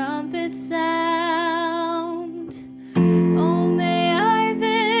with trumpet sound, oh, may I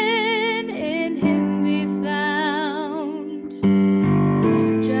then in Him be found,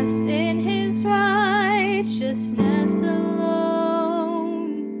 just in His righteousness alone,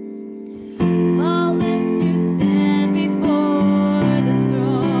 faultless to stand before the throne.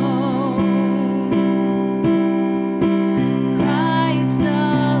 Christ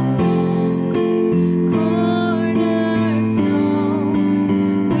alone, cornerstone,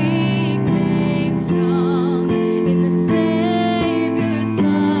 weak made strong in the Savior's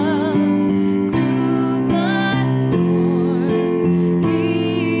love through the storm.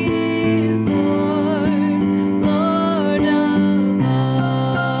 He is Lord, Lord of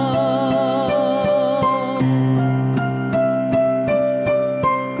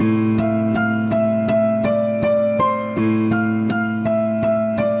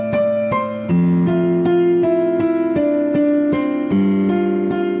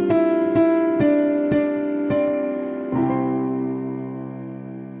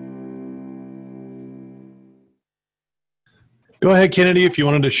Go ahead, Kennedy, if you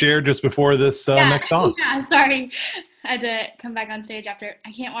wanted to share just before this next song. Yeah, sorry. I had to come back on stage after.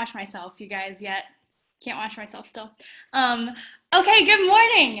 I can't wash myself, you guys, yet. Can't wash myself still. Okay, good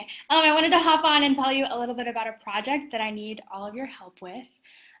morning. I wanted to hop on and tell you a little bit about a project that I need all of your help with.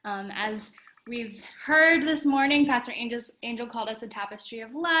 As we've heard this morning, Pastor Angel called us a tapestry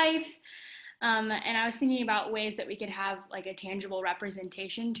of life. And I was thinking about ways that we could have like a tangible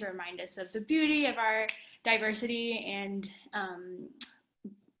representation to remind us of the beauty of our diversity and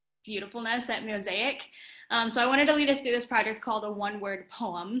beautifulness at Mosaic. So I wanted to lead us through this project called a one-word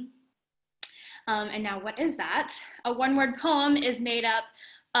poem. And now what is that? A one-word poem is made up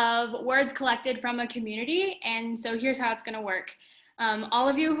of words collected from a community. And so here's how it's going to work. All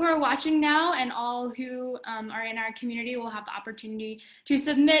of you who are watching now and all who are in our community will have the opportunity to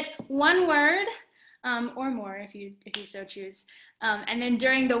submit one word or more if you so choose. And then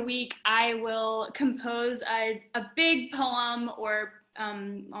during the week, I will compose a big poem or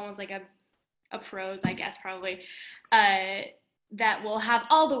almost like a a prose, I guess, probably, that will have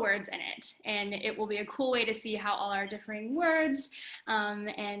all the words in it. And it will be a cool way to see how all our differing words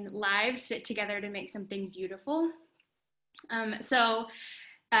and lives fit together to make something beautiful. So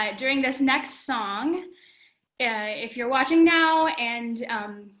during this next song, if you're watching now and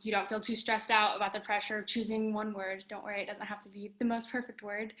you don't feel too stressed out about the pressure of choosing one word, don't worry, it doesn't have to be the most perfect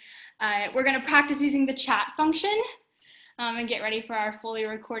word. We're going to practice using the chat function and get ready for our fully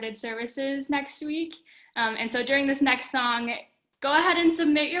recorded services next week. And so during this next song, go ahead and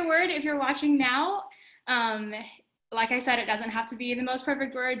submit your word if you're watching now. Like I said, it doesn't have to be the most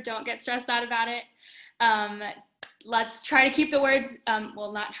perfect word. Don't get stressed out about it. Let's try to keep the words,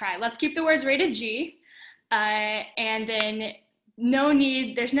 let's keep the words rated G. And then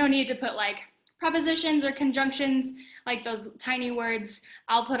there's no need to put like prepositions or conjunctions, like those tiny words.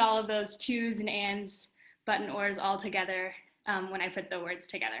 I'll put all of those tos and ands, but and ors all together when I put the words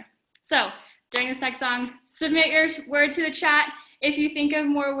together. So during this next song, submit your word to the chat. If you think of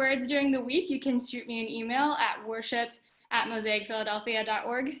more words during the week, you can shoot me an email at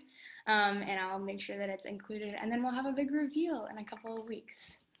worship@mosaicphiladelphia.org, and I'll make sure that it's included. And then we'll have a big reveal in a couple of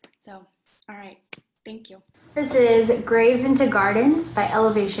weeks. So, all right. Thank you. This is Graves into Gardens by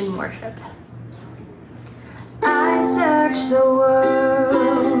Elevation Worship. I search the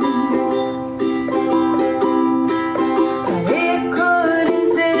world, but it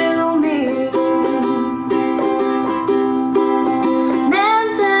couldn't fill me.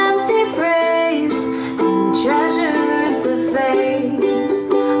 Man's empty praise and the treasures that fade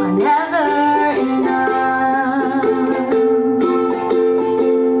are never enough.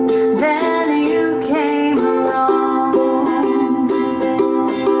 Then you came along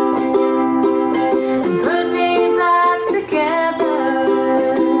and put me back together.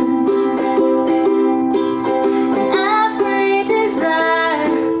 And every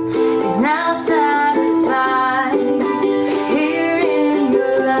desire is now satisfied here in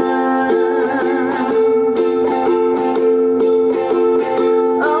your love.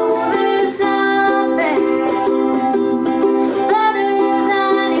 Oh, there's nothing better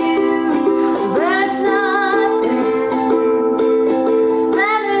than you. There's nothing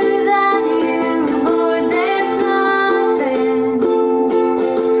better than you, Lord. There's nothing.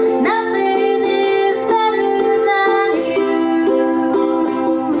 Nothing is better than you.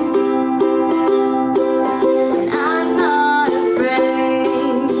 And I'm not afraid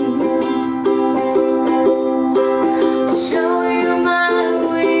to show you my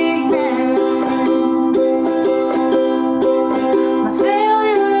weakness, my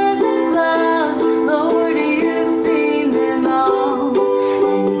failures and flaws. Lord, you've seen them all,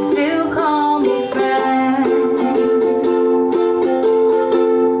 and you still call me friend.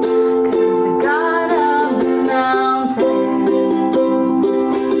 'Cause the God of the mountains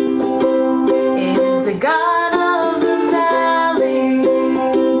is the God of the valley.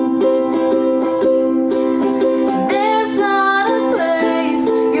 There's not a place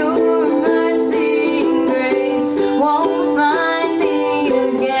your mercy and grace won't find me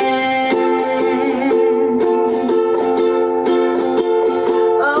again.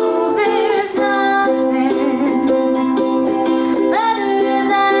 Oh, there's nothing better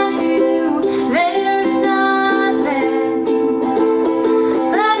than you. There's nothing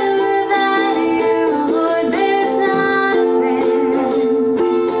better than you, Lord.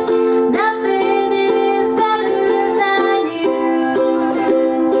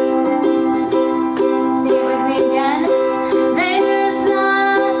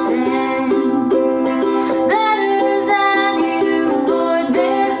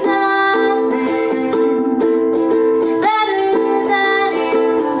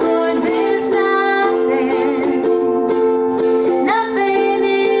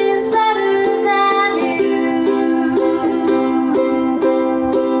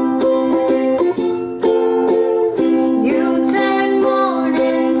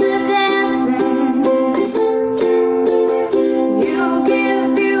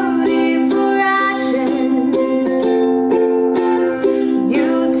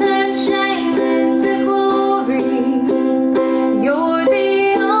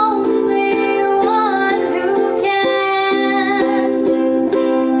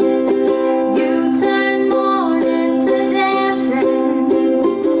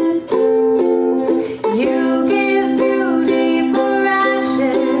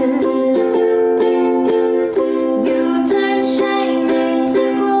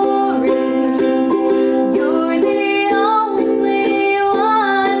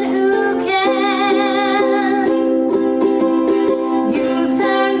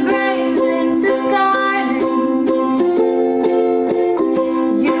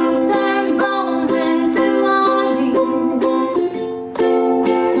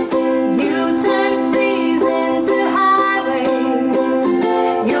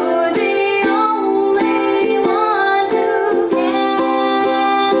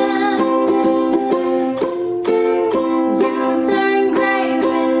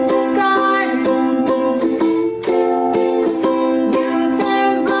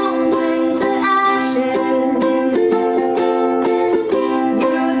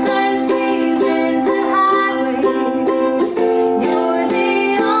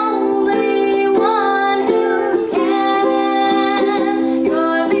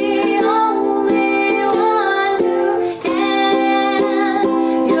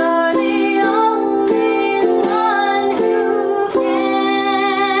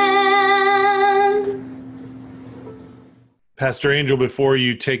 Pastor Angel, before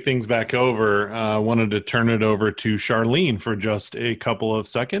you take things back over, wanted to turn it over to Charlene for just a couple of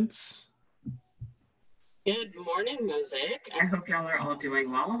seconds. Good morning, Mosaic. I hope y'all are all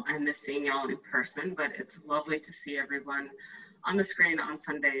doing well. I miss seeing y'all in person, but it's lovely to see everyone on the screen on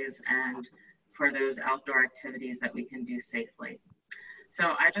Sundays and for those outdoor activities that we can do safely.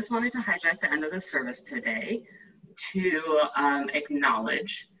 So I just wanted to hijack the end of the service today to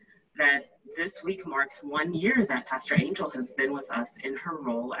acknowledge that this week marks 1 year that Pastor Angel has been with us in her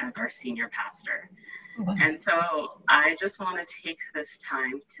role as our senior pastor. Oh, wow. And so I just want to take this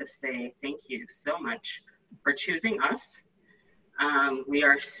time to say thank you so much for choosing us. We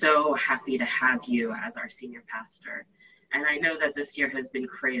are so happy to have you as our senior pastor. And I know that this year has been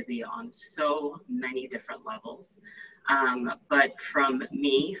crazy on so many different levels. But from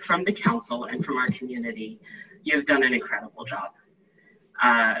me, from the council, and from our community, you've done an incredible job.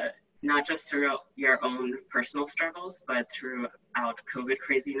 Not just through your own personal struggles, but throughout COVID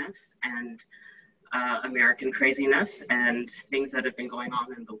craziness and American craziness and things that have been going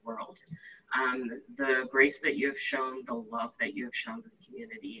on in the world. The grace that you have shown, the love that you have shown this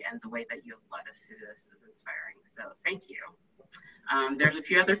community, and the way that you have led us through this is inspiring. So thank you. There's a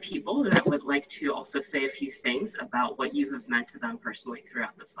few other people that would like to also say a few things about what you have meant to them personally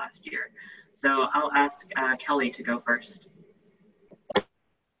throughout this last year. So I'll ask Kelly to go first.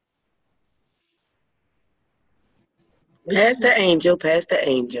 Pastor Angel.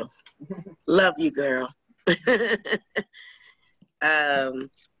 Love you, girl.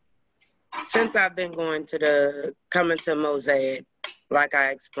 Since I've been coming to Mosaic, like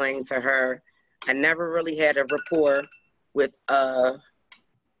I explained to her, I never really had a rapport with Brad.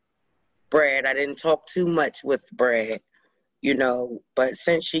 I didn't talk too much with Brad, but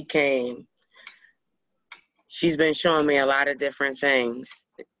since she came, she's been showing me a lot of different things,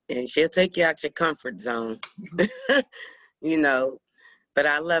 and she'll take you out your comfort zone, but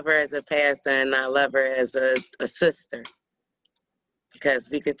I love her as a pastor, and I love her as a sister, because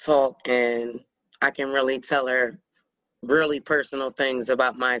we could talk and I can really tell her really personal things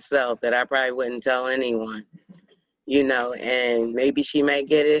about myself that I probably wouldn't tell anyone, and maybe she may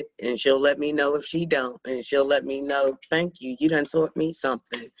get it and she'll let me know if she don't, and she'll let me know, thank you, you done taught me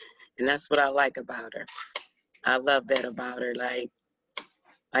something. And that's what I like about her. I love that about her.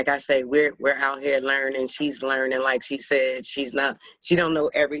 Like I say, we're out here learning. She's learning. Like she said, she don't know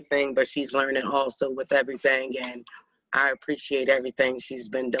everything, but she's learning also with everything. And I appreciate everything she's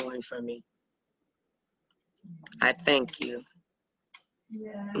been doing for me. I thank you.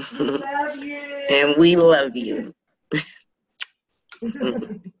 Yes, we love you. And we love you. Thank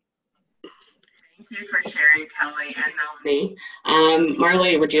you for sharing, Kelly and Melanie.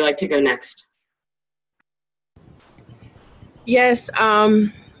 Marley, would you like to go next? Yes,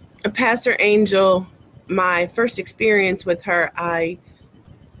 Pastor Angel, my first experience with her, I'm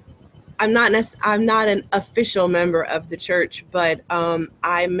not an official member of the church, but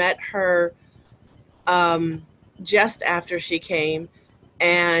I met her just after she came,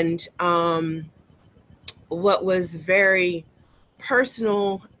 and what was very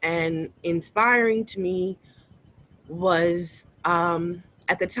personal and inspiring to me was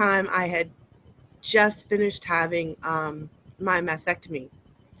at the time I had just finished having my mastectomy,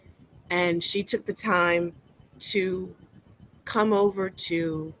 and she took the time to come over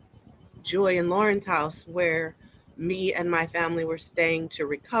to Joy and Lauren's house where me and my family were staying to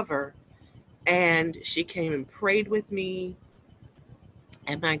recover, and she came and prayed with me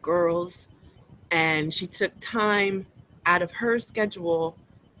and my girls, and she took time out of her schedule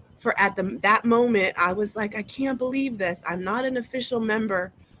for that moment. I was like, I can't believe this. I'm not an official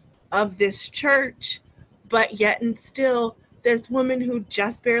member of this church, but yet and still this woman who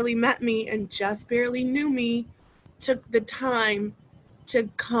just barely met me and just barely knew me took the time to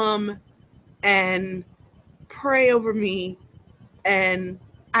come and pray over me, and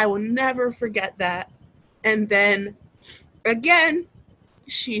I will never forget that. And then again,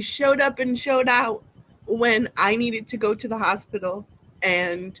 she showed up and showed out when I needed to go to the hospital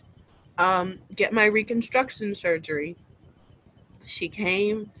and get my reconstruction surgery. She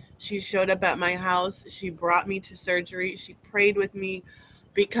came, she showed up at my house, she brought me to surgery, she prayed with me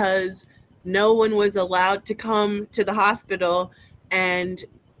because no one was allowed to come to the hospital, and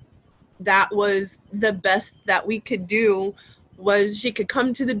that was the best that we could do, was she could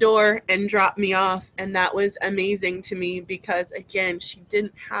come to the door and drop me off. And that was amazing to me because, again, she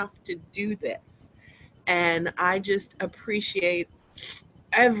didn't have to do this. And I just appreciate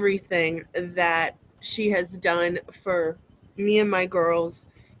everything that she has done for me and my girls.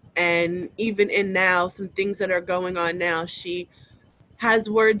 And even in now, some things that are going on now, she has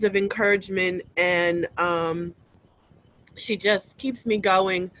words of encouragement and She just keeps me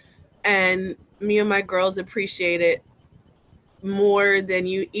going, and me and my girls appreciate it more than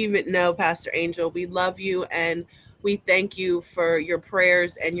you even know, Pastor Angel. We love you, and we thank you for your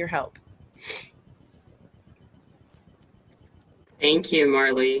prayers and your help. Thank you,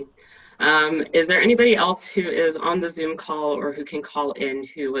 Marley. Is there anybody else who is on the Zoom call or who can call in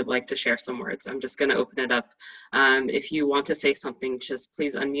who would like to share some words? I'm just going to open it up. If you want to say something, just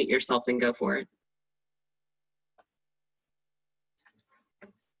please unmute yourself and go for it.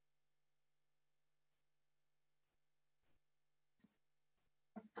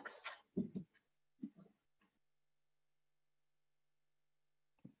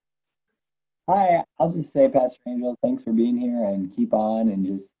 Hi, I'll just say, Pastor Angel, thanks for being here, and keep on and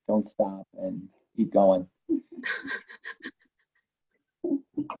just don't stop and keep going.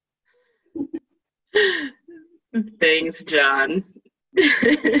 Thanks, John.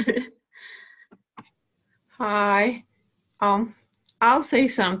 Hi. I'll say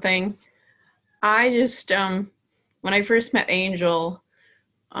something. I just, when I first met Angel,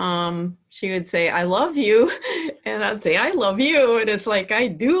 she would say, I love you. And I'd say, I love you. And it's like, I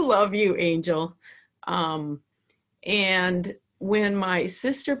do love you, Angel. And when my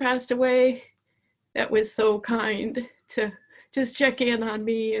sister passed away, that was so kind to just check in on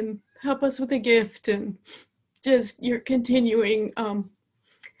me and help us with a gift, and just you're continuing,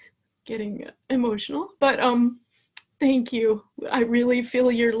 getting emotional, but thank you. I really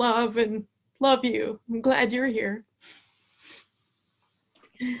feel your love and love you. I'm glad you're here.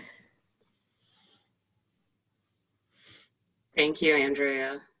 Thank you,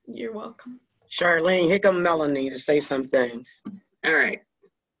 Andrea. You're welcome. Charlene, here come Melanie to say some things. All right.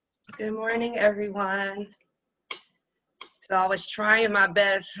 Good morning, everyone. So I was trying my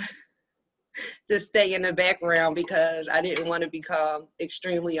best to stay in the background because I didn't want to become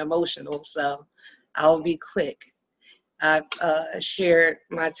extremely emotional, so I'll be quick. I've shared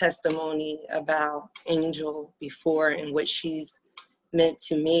my testimony about Angel before and what she's meant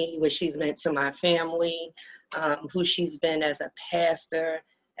to me, what she's meant to my family, who she's been as a pastor,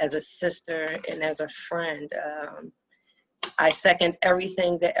 as a sister, and as a friend. I second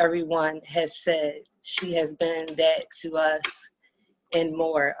everything that everyone has said. She has been that to us and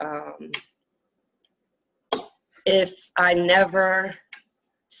more. If I never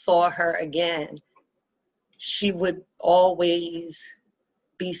saw her again, she would always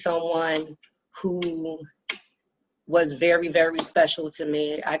be someone who was very, very special to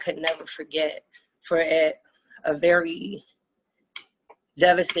me. I could never forget. For at a very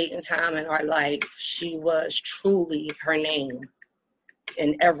devastating time in our life, she was truly her name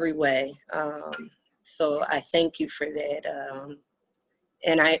in every way. So I thank you for that.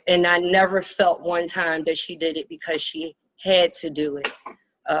 And I never felt one time that she did it because she had to do it.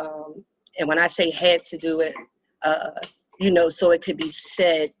 And when I say had to do it, so it could be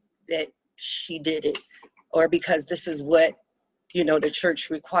said that she did it, or because this is what, the church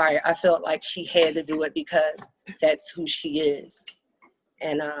required. I felt like she had to do it because that's who she is.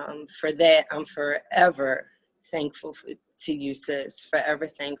 And for that, I'm forever thankful to you, sis, forever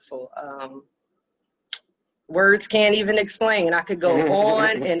thankful. Words can't even explain. I could go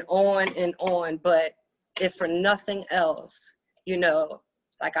on and on and on, but if for nothing else,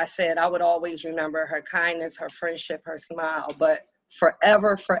 like I said, I would always remember her kindness, her friendship, her smile, but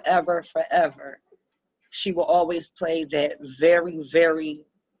forever, forever, forever, she will always play that very, very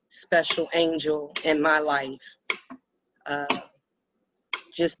special angel in my life.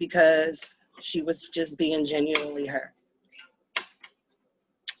 Just because she was just being genuinely her.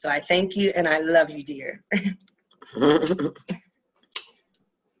 So I thank you and I love you, dear.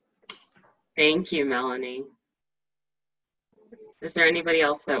 Thank you, Melanie. Is there anybody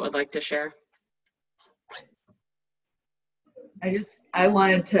else that would like to share? I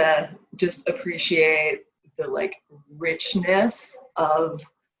wanted to just appreciate the richness of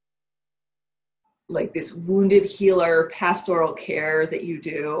this wounded healer pastoral care that you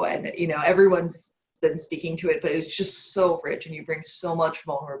do. And, everyone's been speaking to it, but it's just so rich, and you bring so much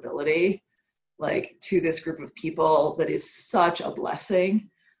vulnerability, to this group of people that is such a blessing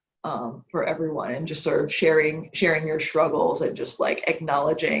for everyone, and just sort of sharing your struggles and just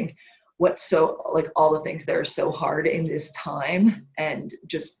acknowledging what's so all the things that are so hard in this time, and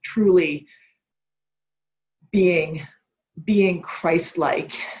just truly being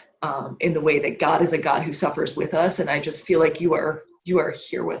Christ-like in the way that God is a God who suffers with us. And I just feel like you are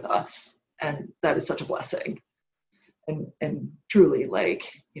here with us, and that is such a blessing, and truly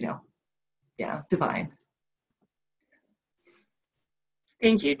divine.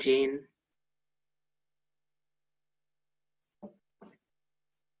 Thank you, Jean.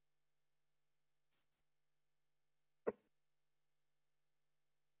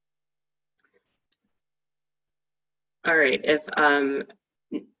 All right,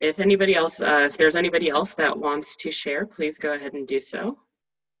 if anybody else, if there's anybody else that wants to share, please go ahead and do so.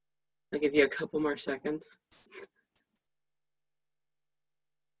 I'll give you a couple more seconds.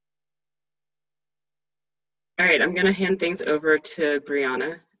 All right, I'm gonna hand things over to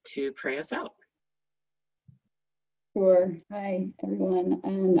Brianna to pray us out. Sure. Hi, everyone.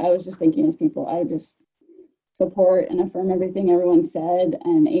 And I was just thinking as people, I just support and affirm everything everyone said.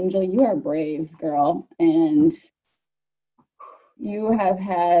 And Angel, you are brave, girl. And you have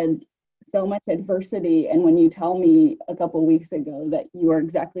had so much adversity. And when you tell me a couple weeks ago that you are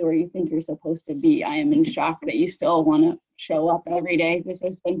exactly where you think you're supposed to be, I am in shock that you still want to show up every day. This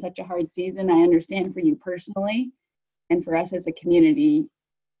has been such a hard season. I understand for you personally, and for us as a community,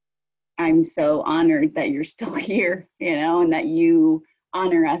 I'm so honored that you're still here, you know, and that you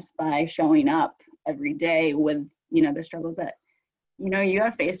honor us by showing up every day with, you know, the struggles that, you know, you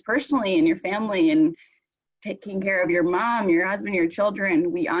have faced personally in your family and taking care of your mom, your husband, your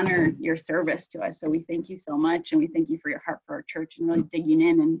children. We honor your service to us. So we thank you so much. And we thank you for your heart for our church and really digging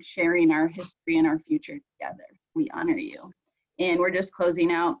in and sharing our history and our future together. We honor you. And we're just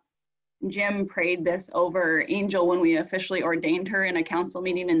closing out. Jim prayed this over Angel when we officially ordained her in a council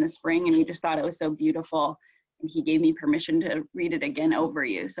meeting in the spring, and we just thought it was so beautiful. And he gave me permission to read it again over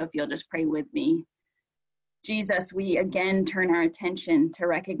you. So if you'll just pray with me. Jesus, we again turn our attention to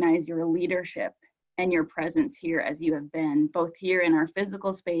recognize your leadership and your presence here as you have been, both here in our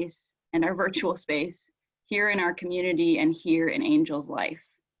physical space and our virtual space, here in our community and here in Angel's life.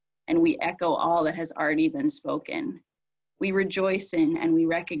 And we echo all that has already been spoken. We rejoice in and we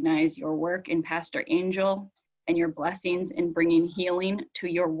recognize your work in Pastor Angel and your blessings in bringing healing to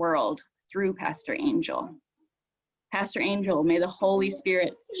your world through Pastor Angel. Pastor Angel, may the Holy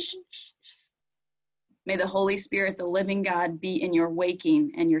Spirit, the living God, be in your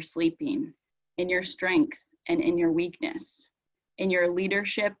waking and your sleeping, in your strength and in your weakness, in your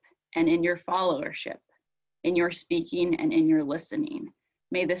leadership and in your followership, in your speaking and in your listening.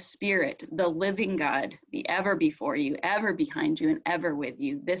 May the Spirit, the living God, be ever before you, ever behind you, and ever with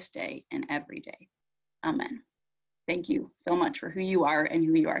you this day and every day. Amen. Thank you so much for who you are and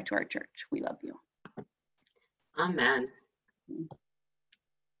who you are to our church. We love you. Amen.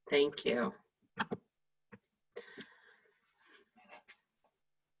 Thank you.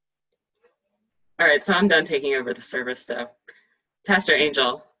 All right, so I'm done taking over the service. So, Pastor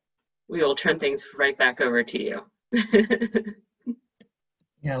Angel, we will turn things right back over to you.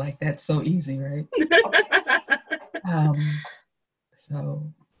 Yeah, like that's so easy, right? I'm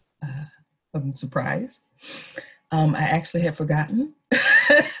surprised. I actually had forgotten.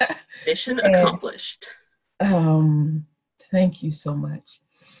 Mission accomplished. Thank you so much.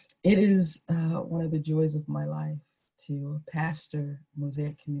 It is one of the joys of my life to pastor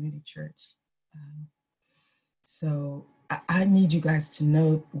Mosaic Community Church. So I need you guys to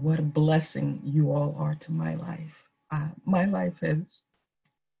know what a blessing you all are to my life. My life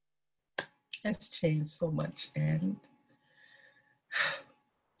has changed so much, and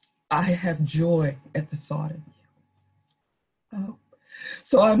I have joy at the thought of you.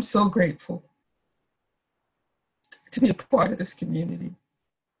 So I'm so grateful to be a part of this community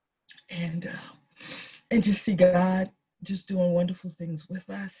and just see God just doing wonderful things with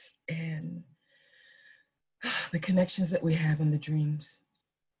us and the connections that we have and the dreams.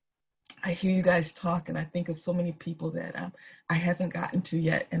 I hear you guys talk and I think of so many people that I haven't gotten to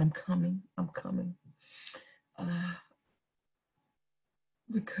yet, and I'm coming.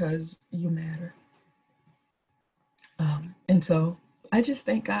 Because you matter. And so I just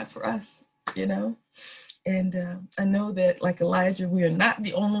thank God for us, you know, and I know that like Elijah, we are not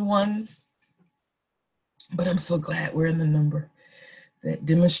the only ones, but I'm so glad we're in the number that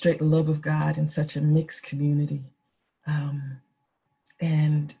demonstrate the love of God in such a mixed community.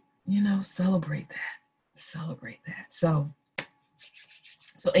 And, you know, celebrate that. So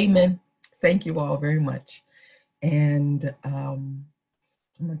amen. Thank you all very much. And I'm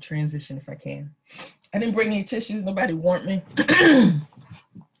gonna transition if I can. I didn't bring any tissues, nobody warned me.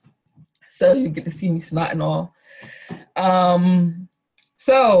 So you get to see me snot and all.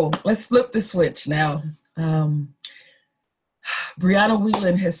 So let's flip the switch now. Brianna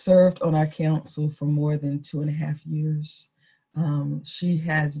Whelan has served on our council for more than 2.5 years. She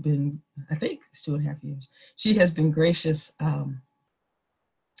has been, I think it's 2.5 years. She has been gracious.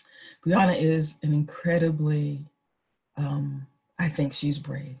 Brianna is an incredibly, I think she's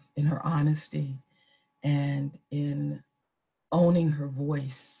brave in her honesty and in owning her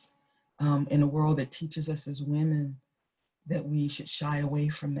voice in a world that teaches us as women that we should shy away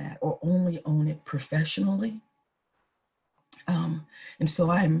from that or only own it professionally. And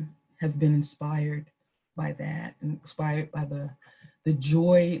so I have been inspired by that, and inspired by the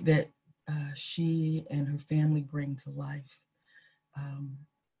joy that she and her family bring to life,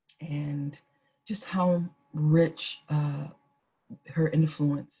 and just how rich her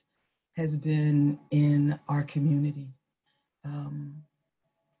influence has been in our community.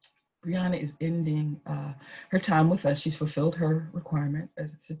 Brianna is ending her time with us. She's fulfilled her requirement.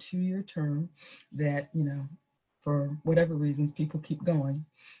 It's a 2-year term that, you know, for whatever reasons, people keep going,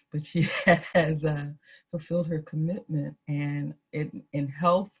 but she has fulfilled her commitment, and in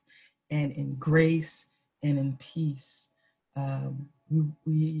health and in grace and in peace.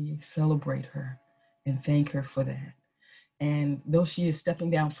 We celebrate her and thank her for that. And though she is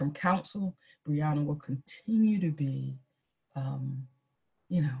stepping down from council, Brianna will continue to be,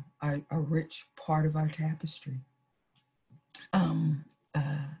 you know, a rich part of our tapestry.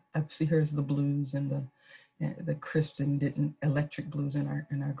 I see her as the blues and the crisp and electric blues in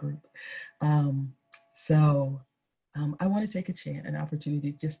our group. So I want to take an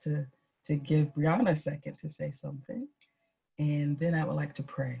opportunity just to give Brianna a second to say something, and then I would like to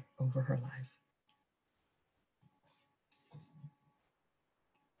pray over her life.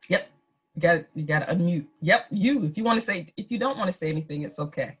 Yep, you got to unmute. Yep, if you want to say, if you don't want to say anything, it's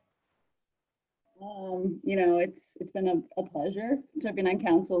okay. You know, it's been a pleasure. Serving on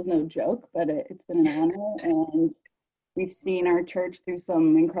council is no joke, but it's been an honor, and we've seen our church through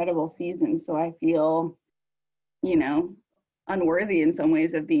some incredible seasons. So I feel, you know, unworthy in some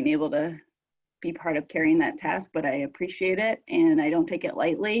ways of being able to be part of carrying that task, but I appreciate it and I don't take it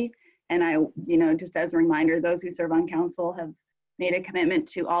lightly. And I, you know, just as a reminder, those who serve on council have made a commitment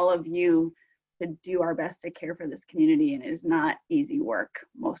to all of you to do our best to care for this community, and it is not easy work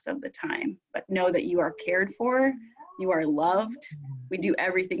most of the time, but know that you are cared for, you are loved. We do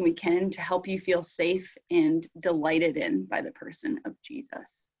everything we can to help you feel safe and delighted in by the person of Jesus.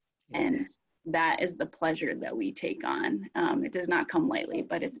 And that is the pleasure that we take on. It does not come lightly,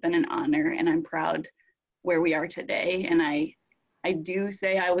 but it's been an honor, and I'm proud where we are today. And I do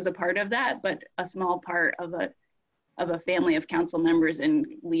say I was a part of that, but a small part of a family of council members and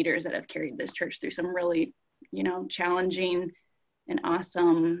leaders that have carried this church through some really, you know, challenging and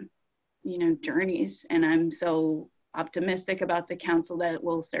awesome, you know, journeys. And I'm so optimistic about the council that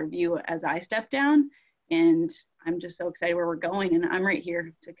will serve you as I step down. And I'm just so excited where we're going, and I'm right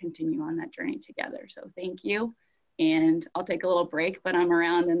here to continue on that journey together. So thank you. And I'll take a little break, but I'm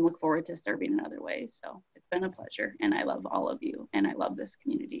around and look forward to serving in other ways. So it's been a pleasure, and I love all of you, and I love this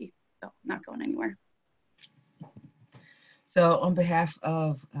community. So I'm not going anywhere. So on behalf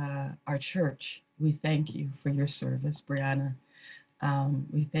of our church, we thank you for your service, Brianna.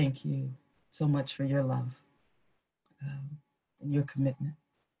 We thank you so much for your love and your commitment.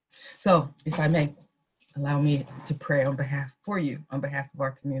 So if I may, allow me to pray on behalf of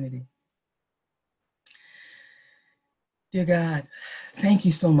our community. Dear God, thank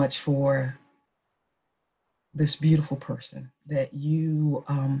you so much for this beautiful person that you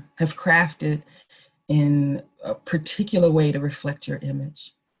have crafted in a particular way to reflect your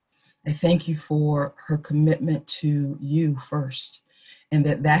image. I thank you for her commitment to you first, and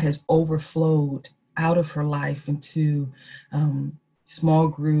that has overflowed out of her life into small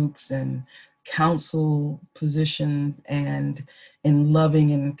groups and council positions, and in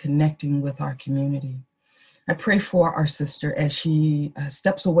loving and connecting with our community. I pray for our sister as she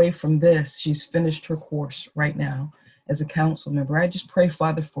steps away from this. She's finished her course right now as a council member. I just pray,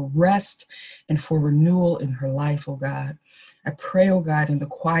 Father, for rest and for renewal in her life, oh God. I pray, oh God, in the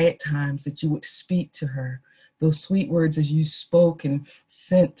quiet times that you would speak to her, those sweet words as you spoke and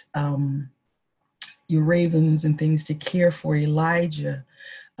sent your ravens and things to care for Elijah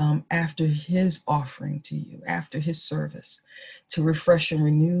after his offering to you, after his service, to refresh and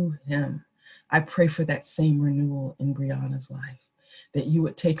renew him. I pray for that same renewal in Brianna's life, that you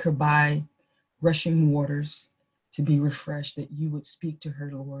would take her by rushing waters to be refreshed, that you would speak to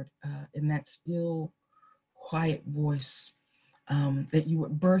her, Lord, in that still, quiet voice, that you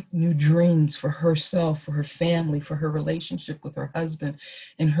would birth new dreams for herself, for her family, for her relationship with her husband,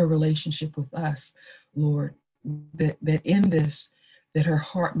 and her relationship with us, Lord, that in this, that her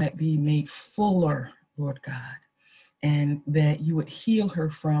heart might be made fuller, Lord God, and that you would heal her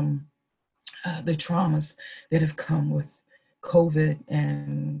from the traumas that have come with COVID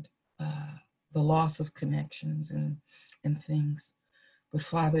and the loss of connections and things. But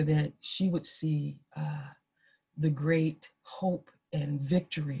Father, that she would see the great hope and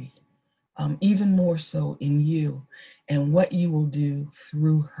victory, even more so in you and what you will do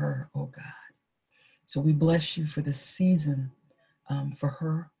through her, oh God. So we bless you for this season for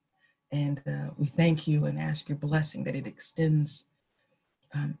her. And we thank you and ask your blessing that it extends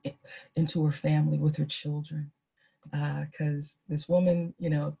into her family with her children. Because this woman,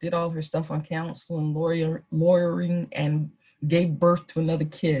 did all her stuff on counseling, lawyering, and gave birth to another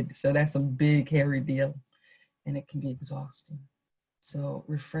kid. So that's a big, hairy deal, and it can be exhausting. So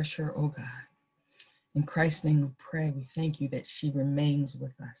refresh her, oh God. In Christ's name we pray, we thank you that she remains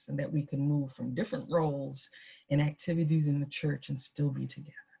with us and that we can move from different roles and activities in the church and still be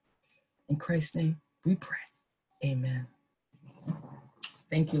together. In Christ's name we pray, amen.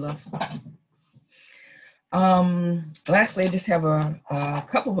 Thank you, love. Lastly, I just have a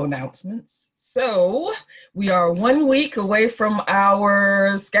couple of announcements. So we are 1 week away from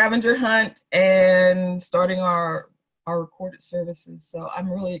our scavenger hunt and starting our recorded services. So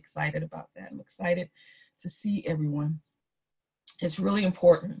I'm really excited about that. I'm excited to see everyone. It's really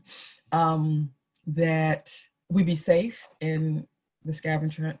important that we be safe in the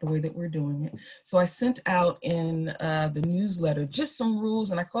scavenger hunt the way that we're doing it. So I sent out in the newsletter just some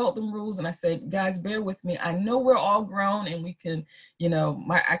rules, and I called them rules, and I said, guys, bear with me. I know we're all grown and we can,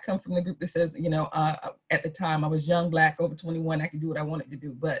 I come from the group that says, at the time I was young, Black, over 21, I could do what I wanted to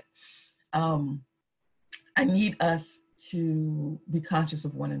do, but I need us to be conscious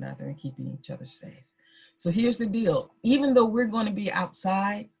of one another and keeping each other safe. So here's the deal. Even though we're going to be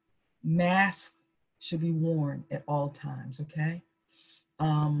outside, masks should be worn at all times, okay?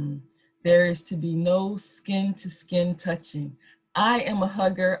 There is to be no skin-to-skin touching. I am a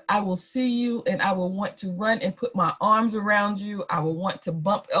hugger. I will see you and I will want to run and put my arms around you. I will want to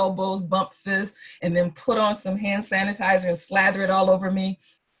bump elbows, bump fists, and then put on some hand sanitizer and slather it all over me.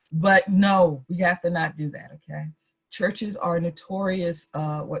 But no, we have to not do that, okay? Churches are notorious,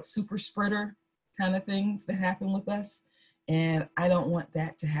 super spreader kind of things that happen with us. And I don't want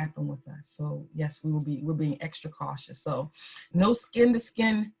that to happen with us. So yes, we're being extra cautious. So no skin to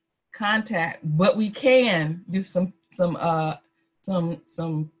skin contact, but we can do some foot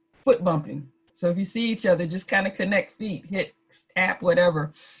bumping. So if you see each other, just kind of connect feet, hit, tap,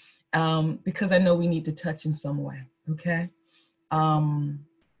 whatever, because I know we need to touch in some way, okay?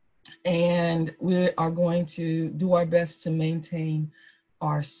 And we are going to do our best to maintain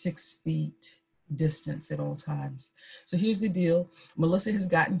our 6 feet distance at all times. So here's the deal. Melissa has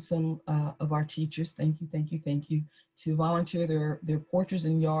gotten some of our teachers, thank you, to volunteer their porches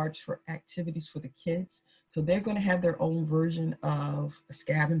and yards for activities for the kids. So they're going to have their own version of a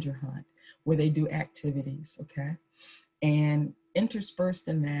scavenger hunt where they do activities, okay? And interspersed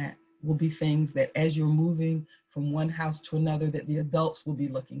in that will be things that as you're moving from one house to another that the adults will be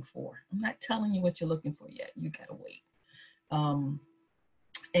looking for. I'm not telling you what you're looking for yet. You gotta wait.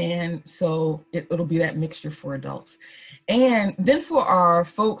 And so it'll be that mixture for adults. And then for our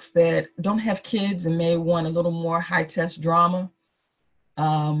folks that don't have kids and may want a little more high-test drama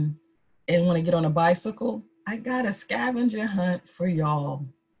and want to get on a bicycle, I got a scavenger hunt for y'all.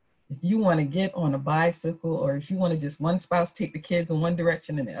 If you want to get on a bicycle, or if you want to just one spouse take the kids in one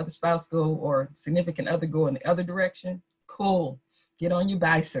direction and the other spouse go, or significant other go in the other direction, cool. Get on your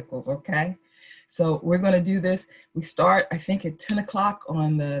bicycles, okay? So we're going to do this. We start, I think, at 10 o'clock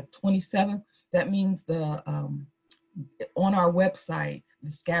on the 27th. That means on our website,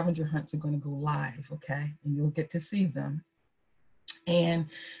 the scavenger hunts are going to go live, okay? And you'll get to see them. And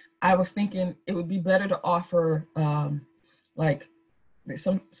I was thinking it would be better to offer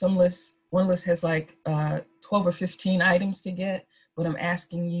some lists. One list has 12 or 15 items to get, but I'm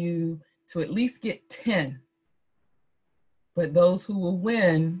asking you to at least get 10. But those who will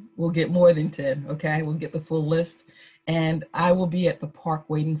win will get more than 10, okay? We'll get the full list, and I will be at the park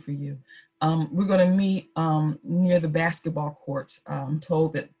waiting for you. We're going to meet near the basketball courts. I'm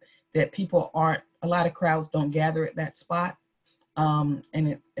told that people a lot of crowds don't gather at that spot, so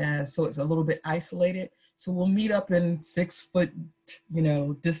it's a little bit isolated. So we'll meet up in 6 foot,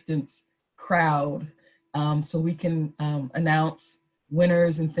 distance crowd, so we can announce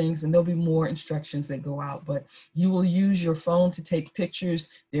winners and things, and there'll be more instructions that go out, but you will use your phone to take pictures.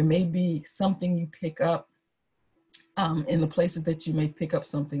 There may be something you pick up in the places that you may pick up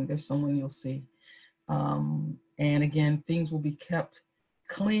something, there's someone you'll see. And again, things will be kept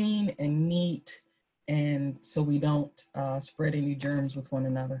clean and neat, and so we don't spread any germs with one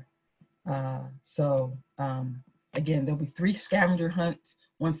another. Again, there'll be 3 scavenger hunts,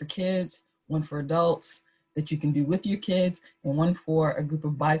 one for kids, one for adults that you can do with your kids, and one for a group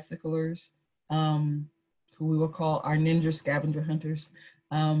of bicyclers who we will call our ninja scavenger hunters.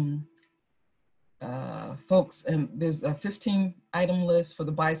 Folks, and there's a 15 item list for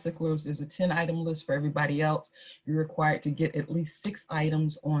the bicyclers. There's a 10 item list for everybody else. You're required to get at least 6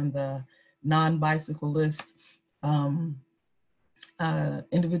 items on the non-bicycle list.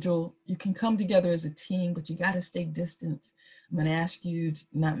 individual, you can come together as a team, but you got to stay distant. I'm going to ask you to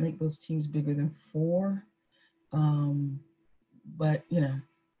not make those teams bigger than 4. But, you know,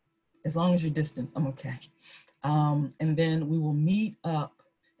 as long as you're distant, I'm okay. And then we will meet up,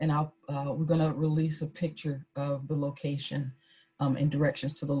 and we're going to release a picture of the location and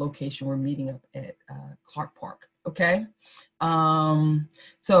directions to the location we're meeting up at Clark Park. Okay.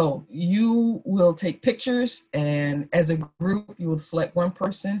 So you will take pictures, and as a group, you will select one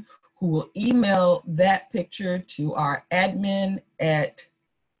person who will email that picture to our admin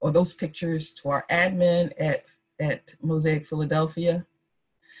or those pictures to our admin at Mosaic Philadelphia.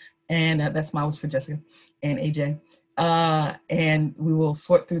 And that's miles for Jessica and AJ. And we will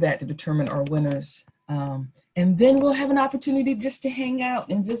sort through that to determine our winners. And then we'll have an opportunity just to hang out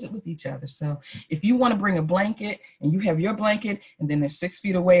and visit with each other. So if you want to bring a blanket and you have your blanket, and then they're 6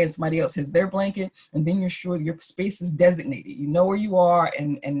 feet away and somebody else has their blanket, and then you're sure your space is designated, you know where you are,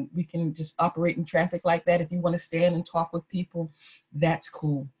 and we can just operate in traffic like that. If you want to stand and talk with people, that's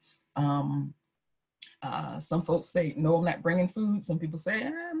cool. Some folks say, no, I'm not bringing food. Some people say,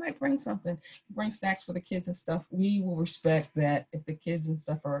 I might bring something. Bring snacks for the kids and stuff. We will respect that. If the kids and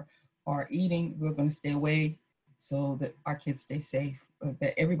stuff are eating, we're going to stay away so that our kids stay safe,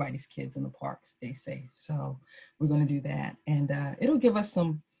 that everybody's kids in the park stay safe. So we're going to do that. And it'll give us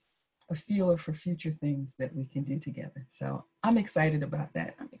a feeler for future things that we can do together. So I'm excited about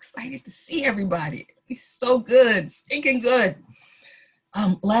that. I'm excited to see everybody. It'll be so good, stinking good.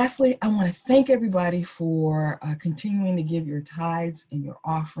 Lastly, I want to thank everybody for continuing to give your tithes and your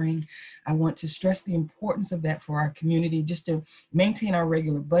offering. I want to stress the importance of that for our community, just to maintain our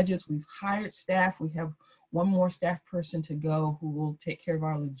regular budgets. We've hired staff. We have one more staff person to go who will take care of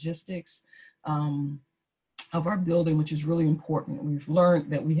our logistics of our building, which is really important. We've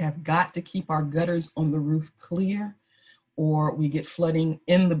learned that we have got to keep our gutters on the roof clear, or we get flooding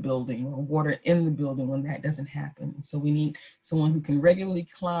in the building or water in the building when that doesn't happen. So we need someone who can regularly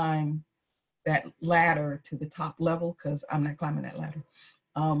climb that ladder to the top level, because I'm not climbing that ladder.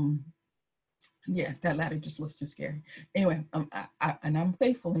 Yeah, that ladder just looks too scary. Anyway, and I'm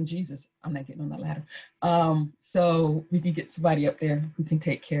faithful in Jesus. I'm not getting on that ladder. So we can get somebody up there who can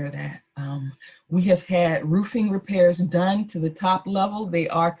take care of that. We have had roofing repairs done to the top level. They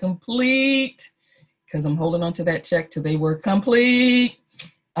are complete, because I'm holding on to that check till they were complete.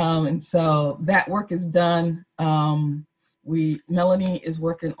 And so that work is done. Melanie is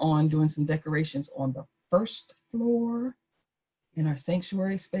working on doing some decorations on the first floor in our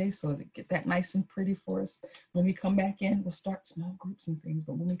sanctuary space, so to get that nice and pretty for us. When we come back in, we'll start small groups and things,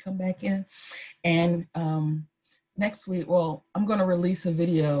 but when we come back in, and next week, well, I'm going to release a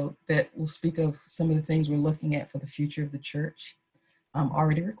video that will speak of some of the things we're looking at for the future of the church. I'm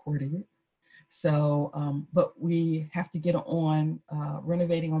already recording it. So, but we have to get on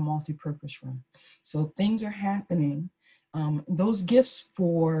renovating our multi-purpose room. So things are happening. Those gifts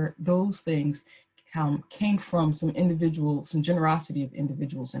for those things came from some generosity of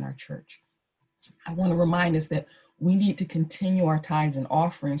individuals in our church. I want to remind us that we need to continue our tithes and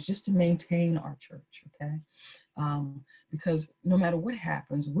offerings just to maintain our church, okay? Because no matter what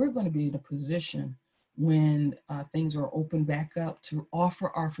happens, we're going to be in a position when things are opened back up to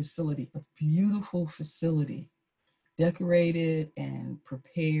offer our facility, a beautiful facility, decorated and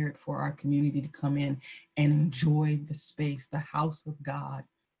prepared for our community to come in and enjoy the space, the house of God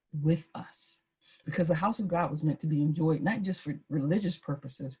with us. Because the house of God was meant to be enjoyed, not just for religious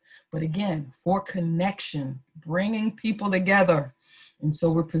purposes, but again, for connection, bringing people together. And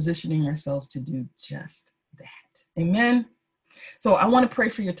so we're positioning ourselves to do just that. Amen. So I want to pray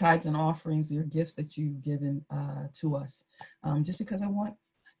for your tithes and offerings, your gifts that you've given to us, just because I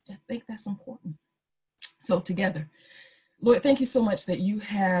think that's important. So together, Lord, thank you so much that you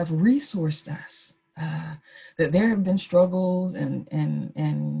have resourced us, that there have been struggles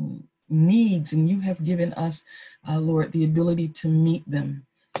and needs, and you have given us, Lord, the ability to meet them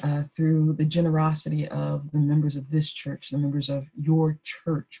through the generosity of the members of this church, the members of your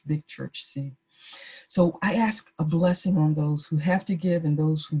church, Big Church C. So I ask a blessing on those who have to give and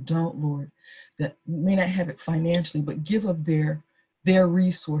those who don't, Lord, that may not have it financially, but give of their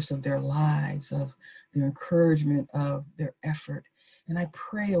resource, of their lives, of their encouragement, of their effort. And I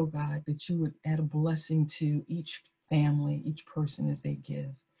pray, oh God, that you would add a blessing to each family, each person as they give.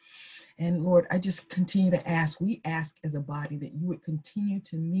 And Lord, I just continue to ask, we ask as a body that you would continue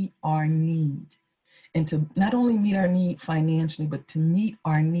to meet our need, and to not only meet our need financially, but to meet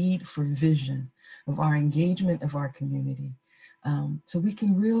our need for vision of our engagement of our community. So we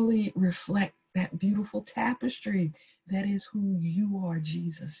can really reflect that beautiful tapestry that is who you are,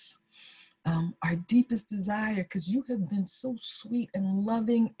 Jesus. our deepest desire, because you have been so sweet and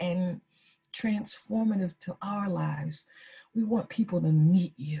loving and transformative to our lives. We want people to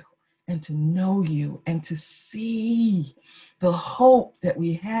meet you and to know you and to see the hope that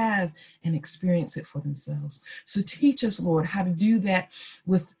we have and experience it for themselves. So teach us, Lord, how to do that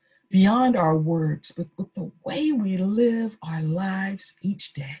with beyond our words, but with the way we live our lives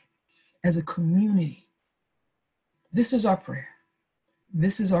each day as a community. This is our prayer.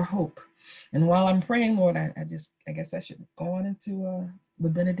 This is our hope. And while I'm praying, Lord, I guess I should go on into the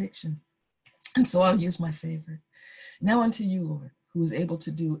benediction. And so I'll use my favorite. Now unto you, Lord, who is able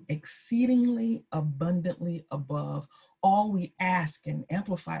to do exceedingly abundantly above all we ask, and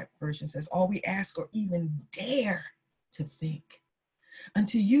Amplified Version says all we ask or even dare to think.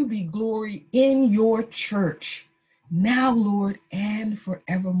 Unto you be glory in your church, now, Lord, and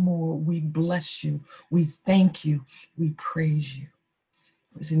forevermore. We bless you, we thank you, we praise you.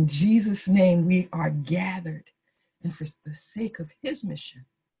 It's in Jesus' name we are gathered, and for the sake of his mission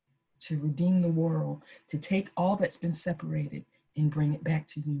to redeem the world, to take all that's been separated and bring it back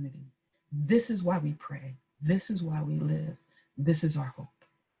to unity. This is why we pray. This is why we live. This is our hope.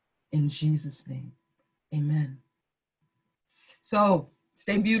 In Jesus' name, amen. So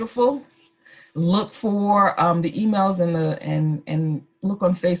stay beautiful. Look for the emails and look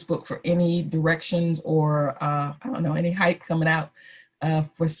on Facebook for any directions or any hype coming out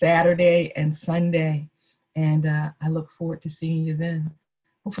for Saturday and Sunday. And I look forward to seeing you then.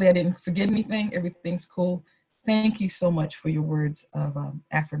 Hopefully I didn't forget anything. Everything's cool. Thank you so much for your words of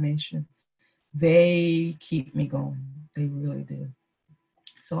affirmation. They keep me going. They really do.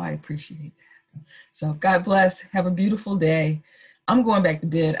 So I appreciate that. So God bless. Have a beautiful day. I'm going back to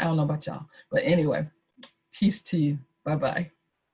bed. I don't know about y'all. But anyway, peace to you. Bye-bye.